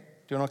okay?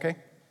 Doing okay?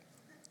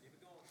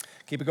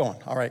 Keep it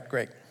going. All right,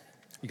 great.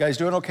 You guys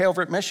doing okay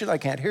over at Mission? I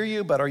can't hear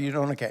you, but are you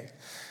doing okay?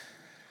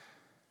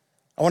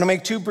 I want to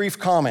make two brief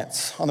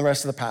comments on the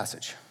rest of the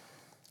passage.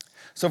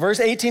 So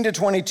verse 18 to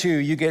 22,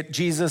 you get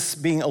Jesus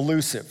being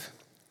elusive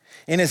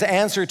in his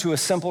answer to a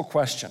simple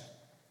question.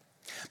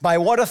 By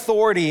what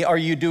authority are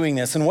you doing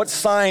this? And what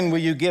sign will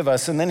you give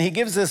us? And then he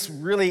gives this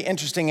really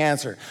interesting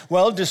answer.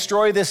 Well,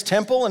 destroy this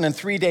temple, and in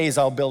 3 days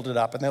I'll build it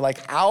up. And they're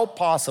like, how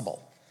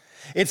possible?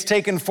 It's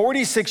taken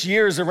 46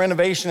 years of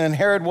renovation, and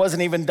Herod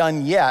wasn't even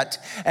done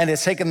yet, and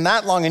it's taken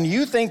that long, and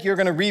you think you're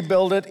going to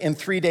rebuild it in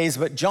 3 days.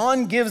 But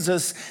John gives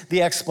us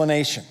the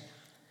explanation.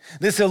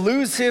 This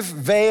elusive,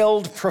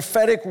 veiled,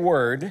 prophetic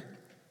word,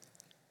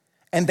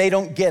 and they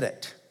don't get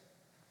it.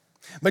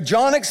 But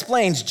John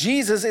explains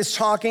Jesus is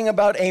talking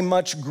about a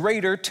much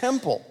greater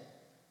temple.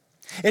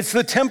 It's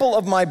the temple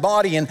of my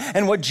body.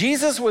 And what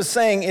Jesus was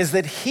saying is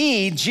that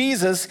he,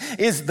 Jesus,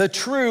 is the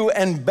true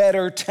and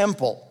better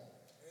temple.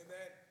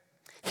 Amen.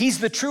 He's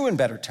the true and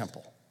better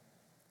temple.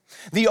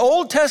 The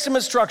Old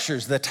Testament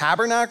structures, the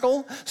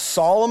tabernacle,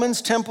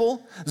 Solomon's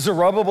temple,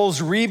 Zerubbabel's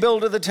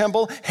rebuild of the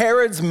temple,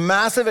 Herod's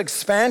massive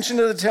expansion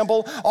of the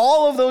temple,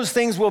 all of those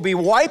things will be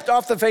wiped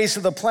off the face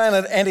of the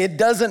planet, and it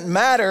doesn't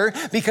matter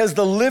because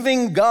the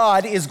living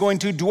God is going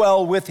to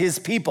dwell with his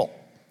people.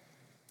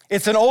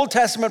 It's an Old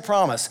Testament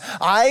promise.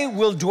 I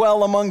will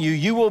dwell among you.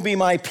 You will be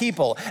my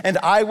people, and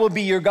I will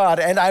be your God,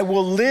 and I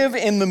will live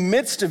in the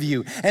midst of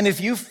you. And if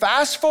you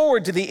fast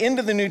forward to the end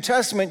of the New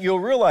Testament, you'll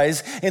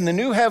realize in the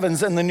new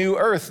heavens and the new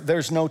earth,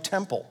 there's no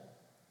temple.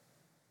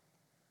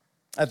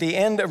 At the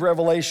end of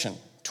Revelation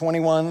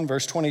 21,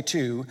 verse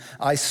 22,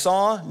 I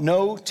saw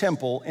no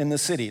temple in the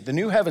city, the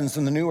new heavens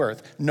and the new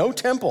earth, no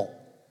temple.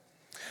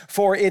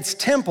 For its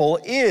temple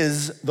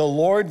is the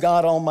Lord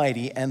God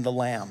Almighty and the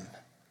Lamb.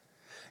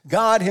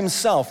 God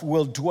himself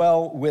will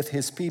dwell with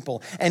his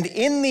people. And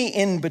in the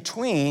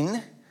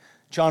in-between,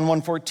 John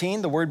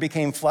 1:14, the word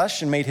became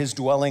flesh and made his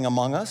dwelling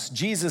among us.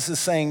 Jesus is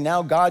saying,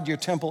 now God, your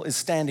temple is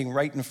standing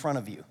right in front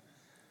of you.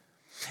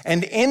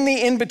 And in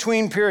the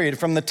in-between period,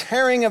 from the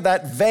tearing of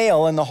that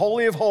veil in the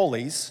Holy of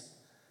Holies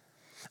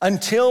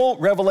until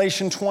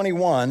Revelation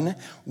 21,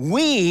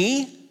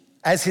 we,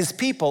 as his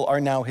people,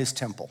 are now his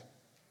temple.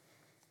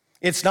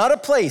 It's not a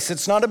place,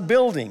 it's not a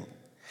building.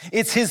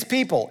 It's his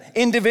people,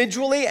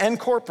 individually and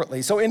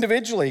corporately. So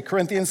individually,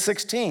 Corinthians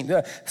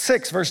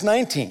 6, verse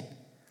 19.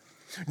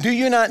 Do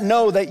you not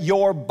know that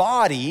your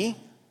body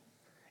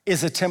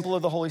is a temple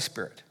of the Holy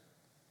Spirit?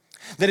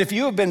 That if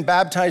you have been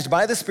baptized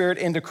by the Spirit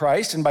into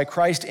Christ and by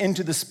Christ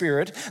into the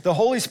Spirit, the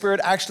Holy Spirit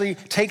actually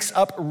takes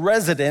up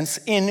residence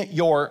in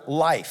your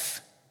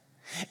life,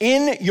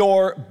 in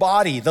your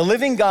body. The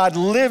living God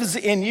lives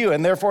in you,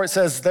 and therefore it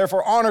says,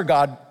 therefore honor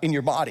God in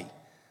your body.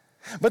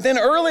 But then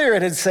earlier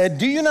it had said,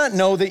 do you not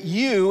know that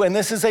you, and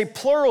this is a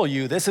plural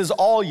you, this is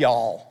all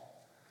y'all.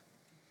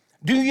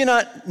 Do you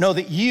not know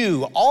that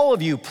you, all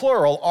of you,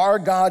 plural, are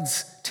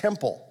God's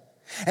temple?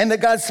 And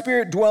that God's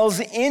Spirit dwells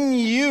in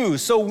you.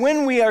 So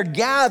when we are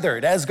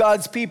gathered as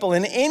God's people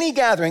in any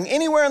gathering,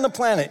 anywhere on the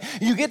planet,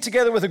 you get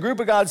together with a group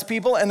of God's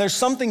people and there's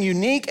something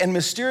unique and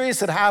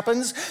mysterious that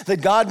happens,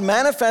 that God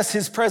manifests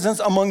his presence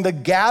among the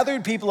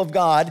gathered people of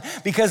God,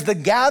 because the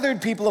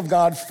gathered people of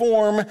God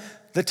form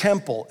the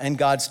temple, and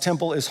God's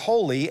temple is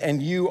holy,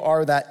 and you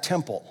are that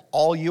temple.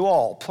 All you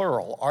all,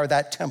 plural, are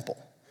that temple.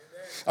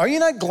 Are you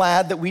not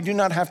glad that we do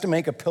not have to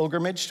make a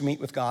pilgrimage to meet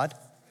with God?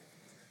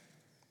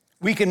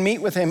 We can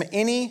meet with him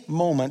any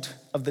moment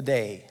of the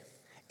day,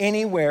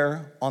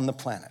 anywhere on the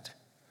planet.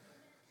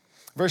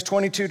 Verse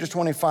 22 to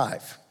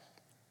 25,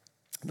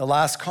 the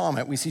last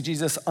comment, we see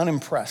Jesus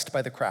unimpressed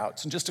by the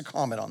crowds. And just to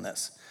comment on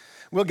this,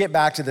 we'll get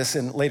back to this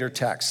in later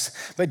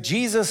texts. But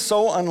Jesus,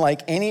 so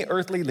unlike any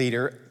earthly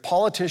leader,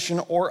 politician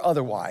or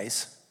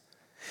otherwise,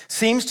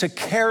 seems to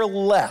care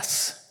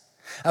less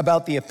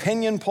about the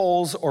opinion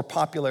polls or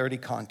popularity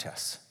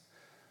contests.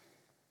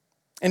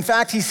 In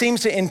fact, he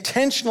seems to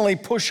intentionally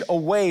push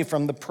away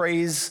from the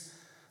praise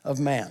of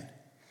man.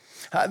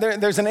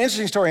 There's an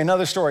interesting story,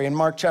 another story in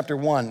Mark chapter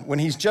 1, when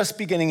he's just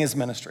beginning his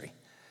ministry.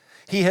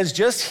 He has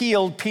just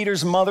healed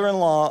Peter's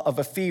mother-in-law of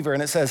a fever,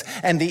 and it says,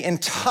 and the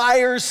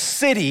entire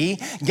city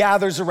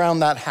gathers around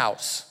that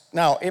house.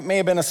 Now, it may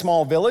have been a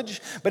small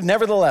village, but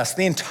nevertheless,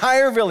 the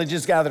entire village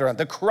is gathered around.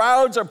 The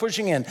crowds are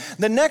pushing in.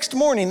 The next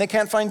morning, they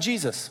can't find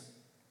Jesus.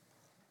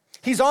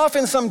 He's off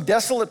in some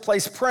desolate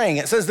place praying.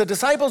 It says the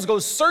disciples go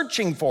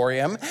searching for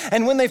him,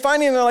 and when they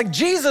find him, they're like,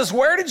 Jesus,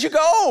 where did you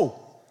go?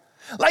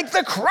 Like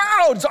the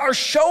crowds are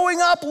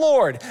showing up,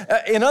 Lord.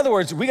 In other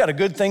words, we got a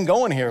good thing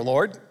going here,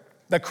 Lord.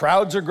 The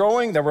crowds are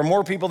growing. There were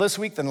more people this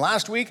week than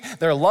last week.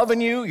 They're loving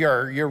you.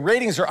 Your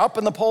ratings are up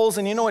in the polls,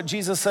 and you know what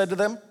Jesus said to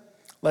them?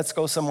 Let's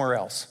go somewhere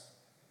else.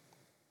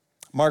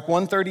 Mark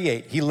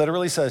 1:38, he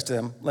literally says to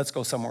them, let's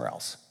go somewhere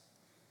else.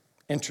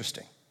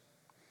 Interesting.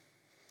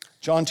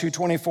 John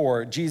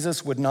 2:24,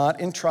 Jesus would not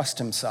entrust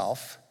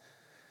himself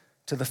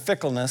to the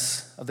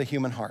fickleness of the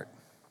human heart.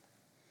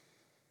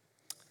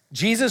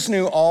 Jesus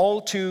knew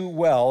all too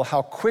well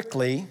how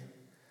quickly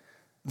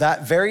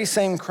that very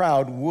same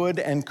crowd would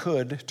and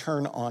could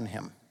turn on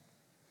him.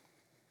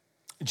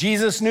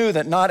 Jesus knew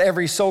that not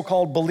every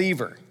so-called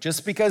believer,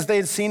 just because they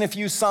had seen a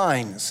few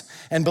signs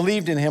and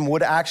believed in him,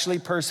 would actually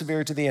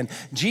persevere to the end.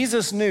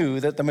 Jesus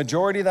knew that the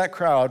majority of that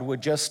crowd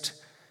would just,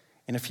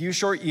 in a few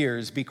short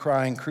years, be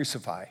crying,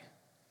 crucify,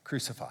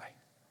 crucify.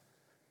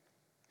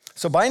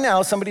 So by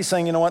now, somebody's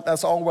saying, you know what,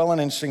 that's all well and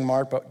interesting,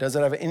 Mark, but does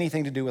it have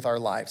anything to do with our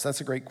lives?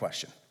 That's a great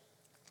question.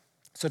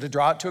 So to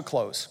draw it to a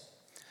close,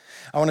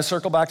 I want to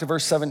circle back to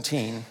verse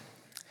 17.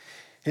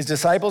 His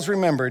disciples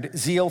remembered,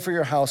 zeal for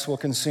your house will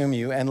consume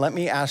you. And let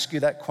me ask you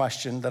that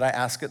question that I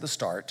asked at the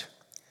start.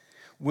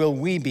 Will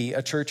we be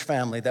a church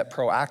family that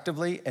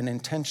proactively and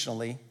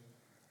intentionally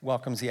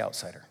welcomes the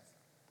outsider?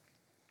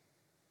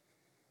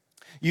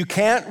 You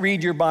can't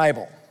read your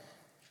Bible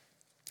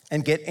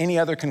and get any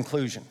other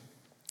conclusion.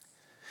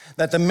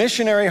 That the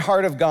missionary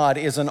heart of God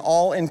is an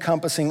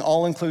all-encompassing,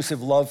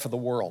 all-inclusive love for the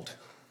world.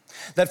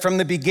 That from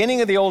the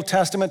beginning of the Old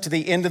Testament to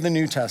the end of the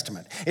New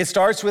Testament, it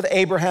starts with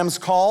Abraham's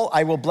call,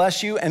 I will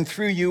bless you, and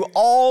through you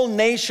all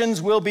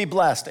nations will be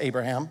blessed,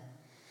 Abraham.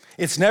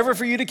 It's never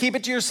for you to keep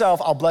it to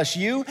yourself. I'll bless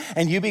you,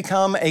 and you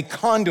become a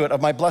conduit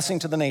of my blessing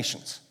to the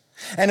nations.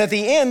 And at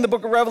the end, the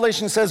book of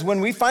Revelation says,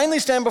 when we finally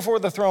stand before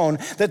the throne,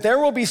 that there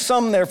will be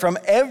some there from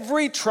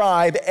every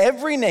tribe,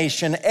 every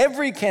nation,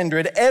 every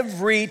kindred,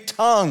 every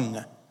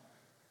tongue.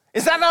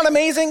 Is that not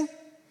amazing?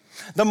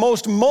 The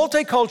most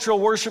multicultural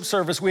worship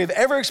service we have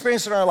ever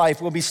experienced in our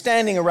life will be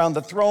standing around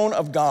the throne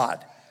of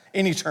God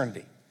in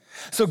eternity.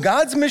 So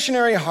God's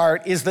missionary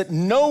heart is that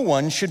no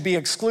one should be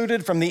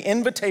excluded from the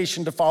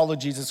invitation to follow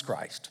Jesus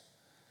Christ.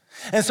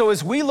 And so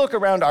as we look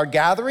around our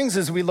gatherings,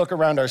 as we look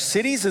around our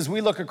cities, as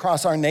we look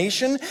across our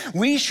nation,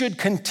 we should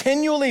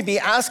continually be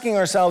asking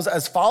ourselves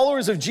as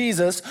followers of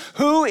Jesus,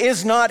 who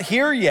is not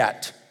here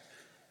yet?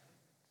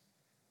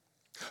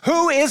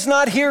 Who is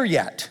not here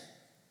yet?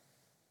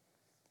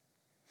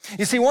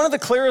 You see, one of the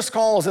clearest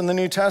calls in the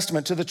New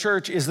Testament to the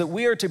church is that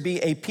we are to be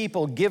a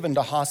people given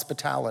to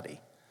hospitality.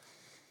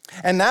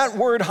 And that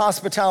word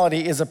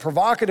hospitality is a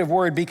provocative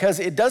word because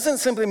it doesn't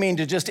simply mean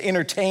to just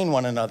entertain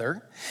one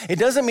another. It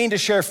doesn't mean to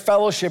share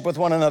fellowship with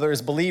one another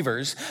as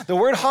believers. The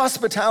word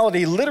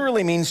hospitality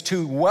literally means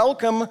to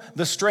welcome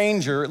the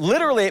stranger.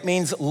 Literally, it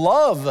means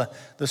love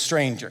the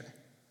stranger.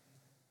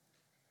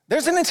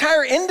 There's an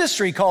entire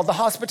industry called the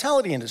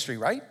hospitality industry,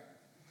 right?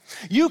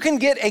 You can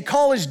get a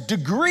college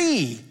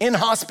degree in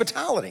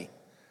hospitality.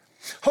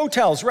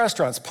 Hotels,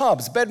 restaurants,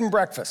 pubs, bed and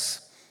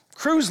breakfasts,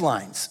 cruise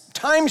lines,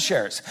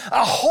 timeshares,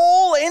 a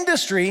whole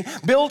industry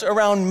built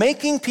around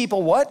making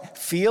people what?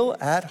 Feel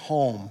at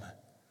home.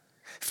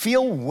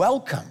 Feel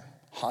welcome.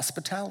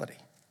 Hospitality.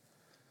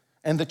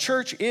 And the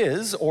church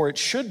is, or it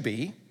should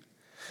be,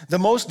 the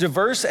most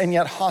diverse and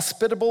yet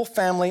hospitable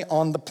family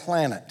on the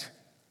planet.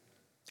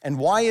 And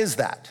why is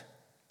that?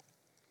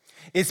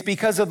 It's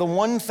because of the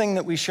one thing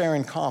that we share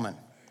in common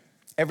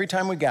every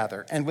time we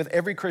gather, and with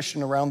every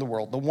Christian around the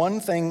world, the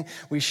one thing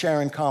we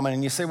share in common.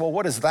 And you say, well,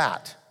 what is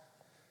that?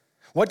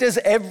 What does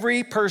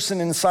every person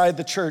inside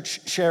the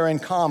church share in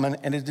common?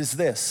 And it is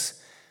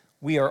this: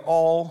 we are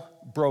all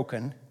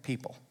broken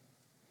people.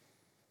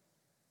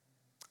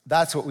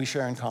 That's what we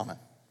share in common.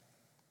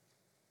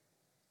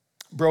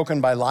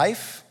 Broken by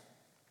life,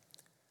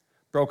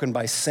 broken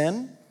by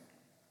sin,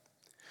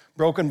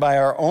 broken by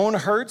our own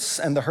hurts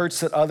and the hurts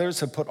that others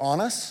have put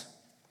on us,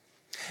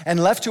 and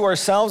left to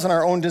ourselves and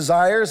our own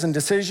desires and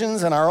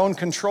decisions and our own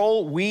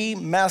control, we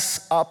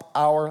mess up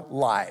our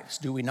lives,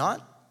 do we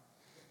not?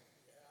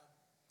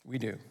 We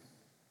do.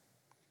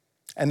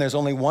 And there's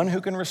only one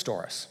who can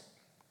restore us.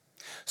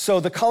 So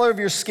the color of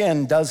your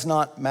skin does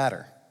not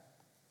matter.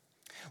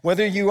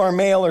 Whether you are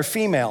male or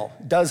female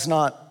does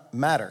not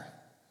matter.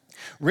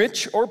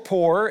 Rich or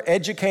poor,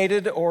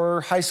 educated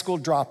or high school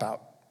dropout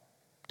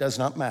does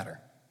not matter.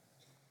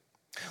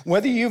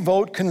 Whether you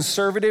vote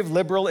conservative,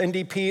 liberal,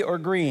 NDP, or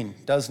green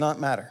does not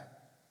matter.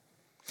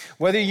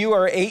 Whether you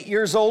are 8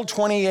 years old,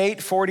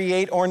 28,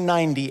 48, or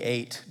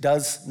 98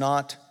 does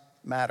not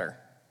matter.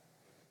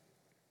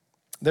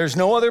 There's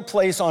no other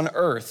place on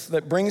earth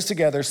that brings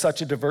together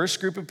such a diverse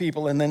group of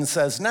people and then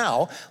says,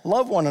 now,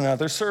 love one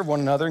another, serve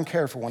one another, and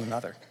care for one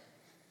another.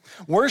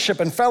 Worship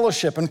and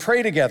fellowship and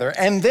pray together,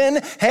 and then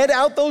head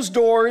out those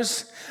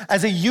doors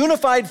as a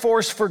unified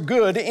force for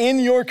good in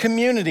your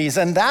communities.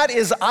 And that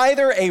is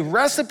either a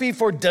recipe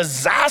for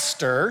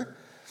disaster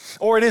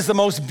or it is the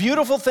most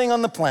beautiful thing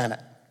on the planet.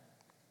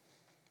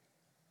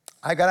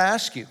 I got to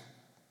ask you,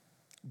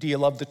 do you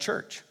love the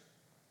church?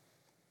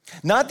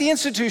 Not the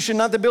institution,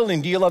 not the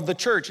building. Do you love the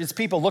church? It's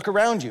people. Look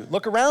around you.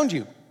 Look around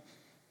you.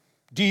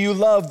 Do you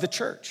love the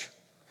church?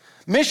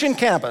 Mission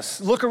Campus,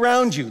 look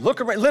around you.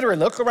 Literally,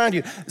 look around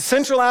you.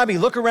 Central Abbey,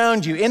 look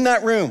around you in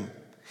that room.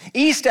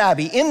 East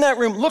Abbey, in that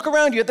room, look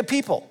around you at the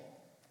people.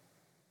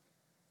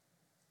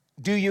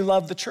 Do you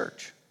love the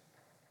church?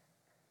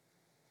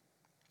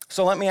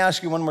 So let me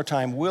ask you one more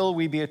time. Will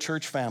we be a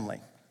church family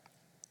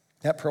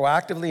that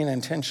proactively and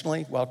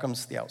intentionally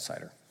welcomes the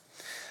outsider?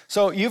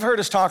 So you've heard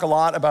us talk a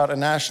lot about a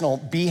national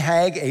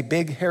BHAG, a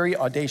big, hairy,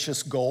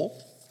 audacious goal.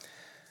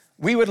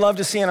 We would love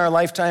to see in our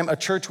lifetime a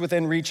church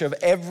within reach of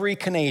every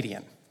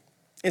Canadian.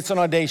 It's an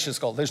audacious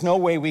goal. There's no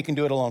way we can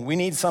do it alone. We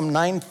need some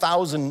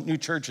 9,000 new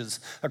churches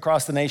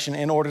across the nation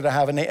in order to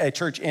have a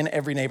church in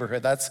every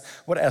neighborhood. That's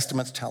what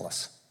estimates tell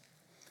us.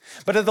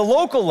 But at the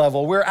local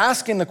level, we're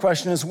asking the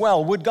question as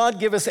well, would God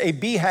give us a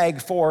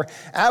BHAG for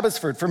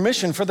Abbotsford, for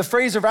Mission, for the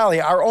Fraser Valley,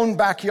 our own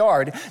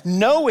backyard,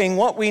 knowing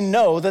what we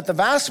know, that the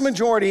vast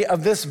majority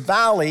of this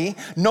valley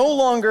no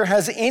longer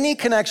has any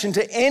connection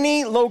to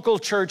any local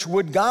church?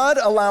 Would God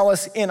allow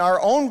us in our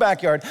own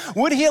backyard?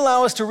 Would he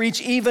allow us to reach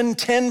even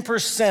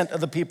 10% of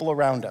the people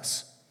around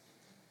us?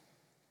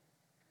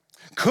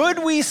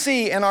 Could we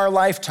see in our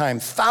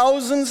lifetime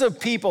thousands of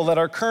people that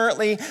are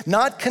currently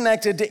not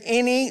connected to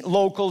any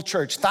local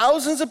church?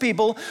 Thousands of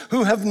people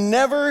who have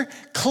never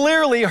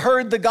clearly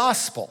heard the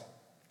gospel.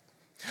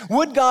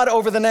 Would God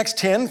over the next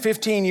 10,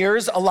 15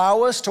 years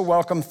allow us to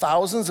welcome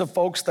thousands of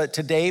folks that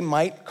today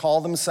might call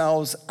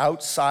themselves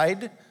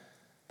outside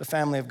the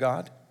family of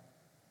God?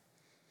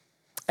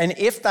 And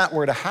if that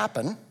were to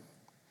happen,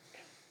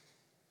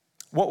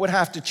 what would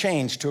have to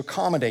change to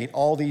accommodate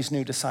all these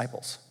new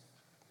disciples?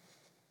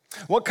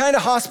 What kind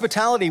of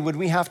hospitality would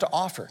we have to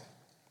offer?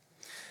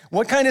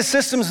 What kind of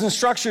systems and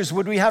structures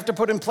would we have to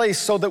put in place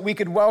so that we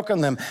could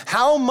welcome them?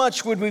 How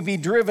much would we be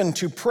driven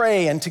to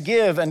pray and to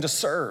give and to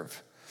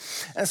serve?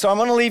 And so I'm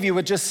going to leave you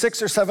with just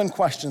 6 or 7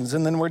 questions,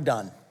 and then we're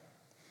done.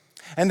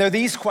 And they're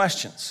these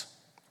questions.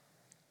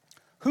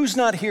 Who's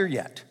not here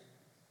yet?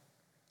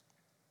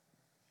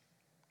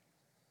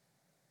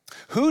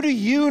 Who do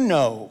you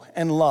know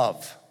and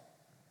love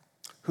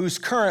who's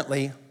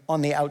currently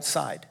on the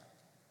outside?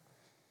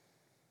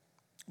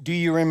 Do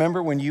you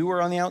remember when you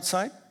were on the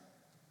outside?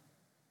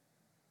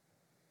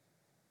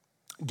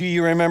 Do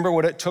you remember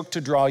what it took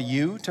to draw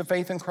you to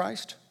faith in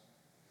Christ?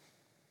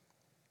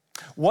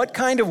 What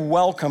kind of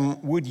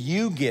welcome would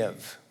you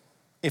give,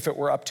 if it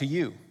were up to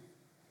you,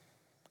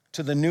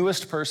 to the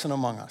newest person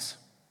among us?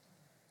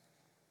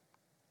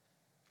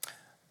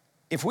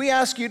 If we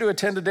ask you to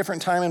attend a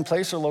different time and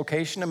place or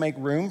location to make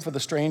room for the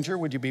stranger,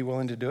 would you be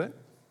willing to do it?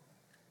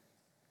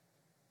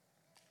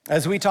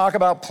 As we talk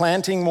about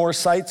planting more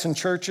sites and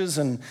churches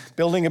and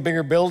building a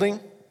bigger building,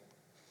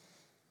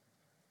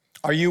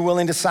 are you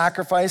willing to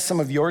sacrifice some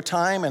of your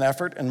time and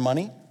effort and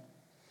money?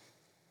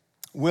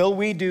 Will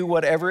we do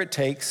whatever it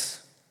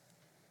takes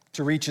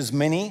to reach as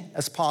many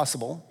as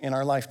possible in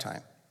our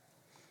lifetime?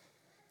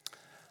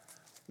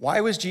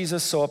 Why was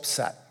Jesus so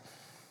upset?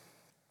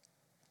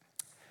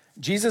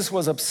 Jesus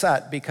was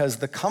upset because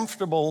the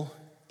comfortable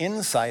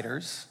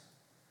insiders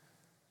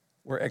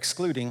were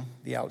excluding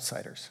the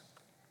outsiders.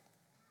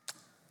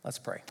 Let's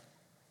pray.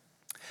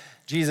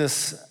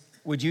 Jesus,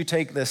 would you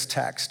take this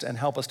text and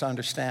help us to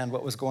understand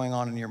what was going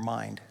on in your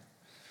mind?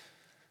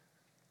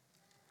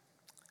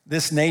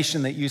 This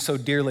nation that you so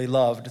dearly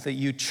loved, that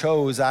you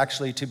chose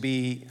actually to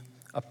be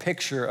a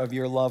picture of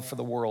your love for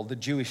the world, the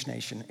Jewish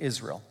nation,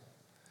 Israel.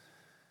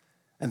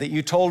 And that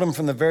you told them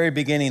from the very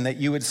beginning that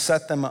you would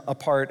set them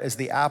apart as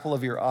the apple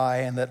of your eye,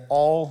 and that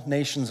all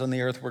nations on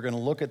the earth were going to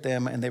look at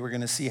them and they were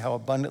going to see how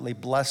abundantly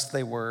blessed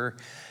they were,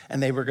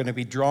 and they were going to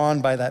be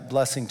drawn by that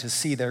blessing to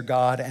see their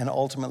God and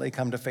ultimately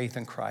come to faith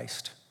in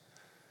Christ.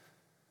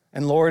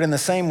 And Lord, in the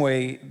same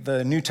way,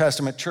 the New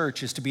Testament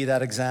church is to be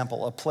that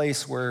example, a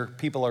place where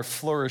people are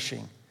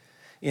flourishing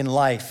in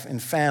life, in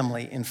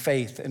family, in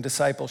faith, in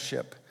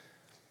discipleship.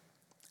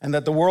 And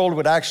that the world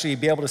would actually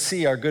be able to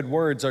see our good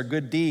words, our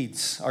good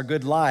deeds, our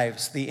good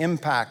lives, the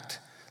impact,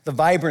 the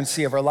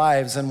vibrancy of our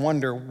lives, and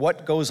wonder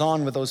what goes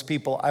on with those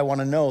people. I want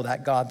to know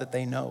that God that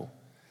they know.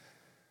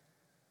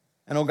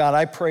 And oh God,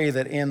 I pray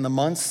that in the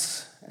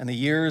months and the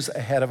years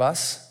ahead of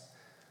us,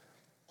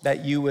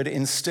 that you would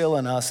instill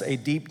in us a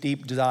deep,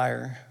 deep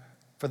desire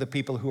for the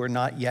people who are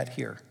not yet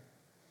here.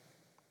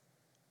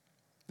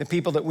 The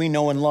people that we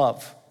know and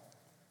love.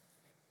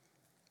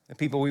 The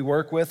people we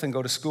work with and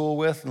go to school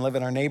with and live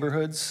in our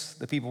neighborhoods.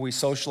 The people we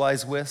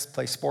socialize with,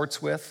 play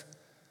sports with,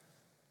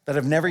 that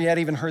have never yet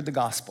even heard the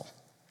gospel.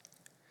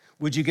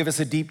 Would you give us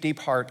a deep, deep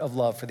heart of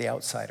love for the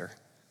outsider?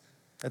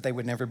 that they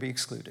would never be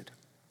excluded.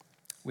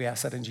 We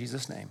ask that in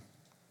Jesus' name.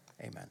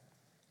 Amen.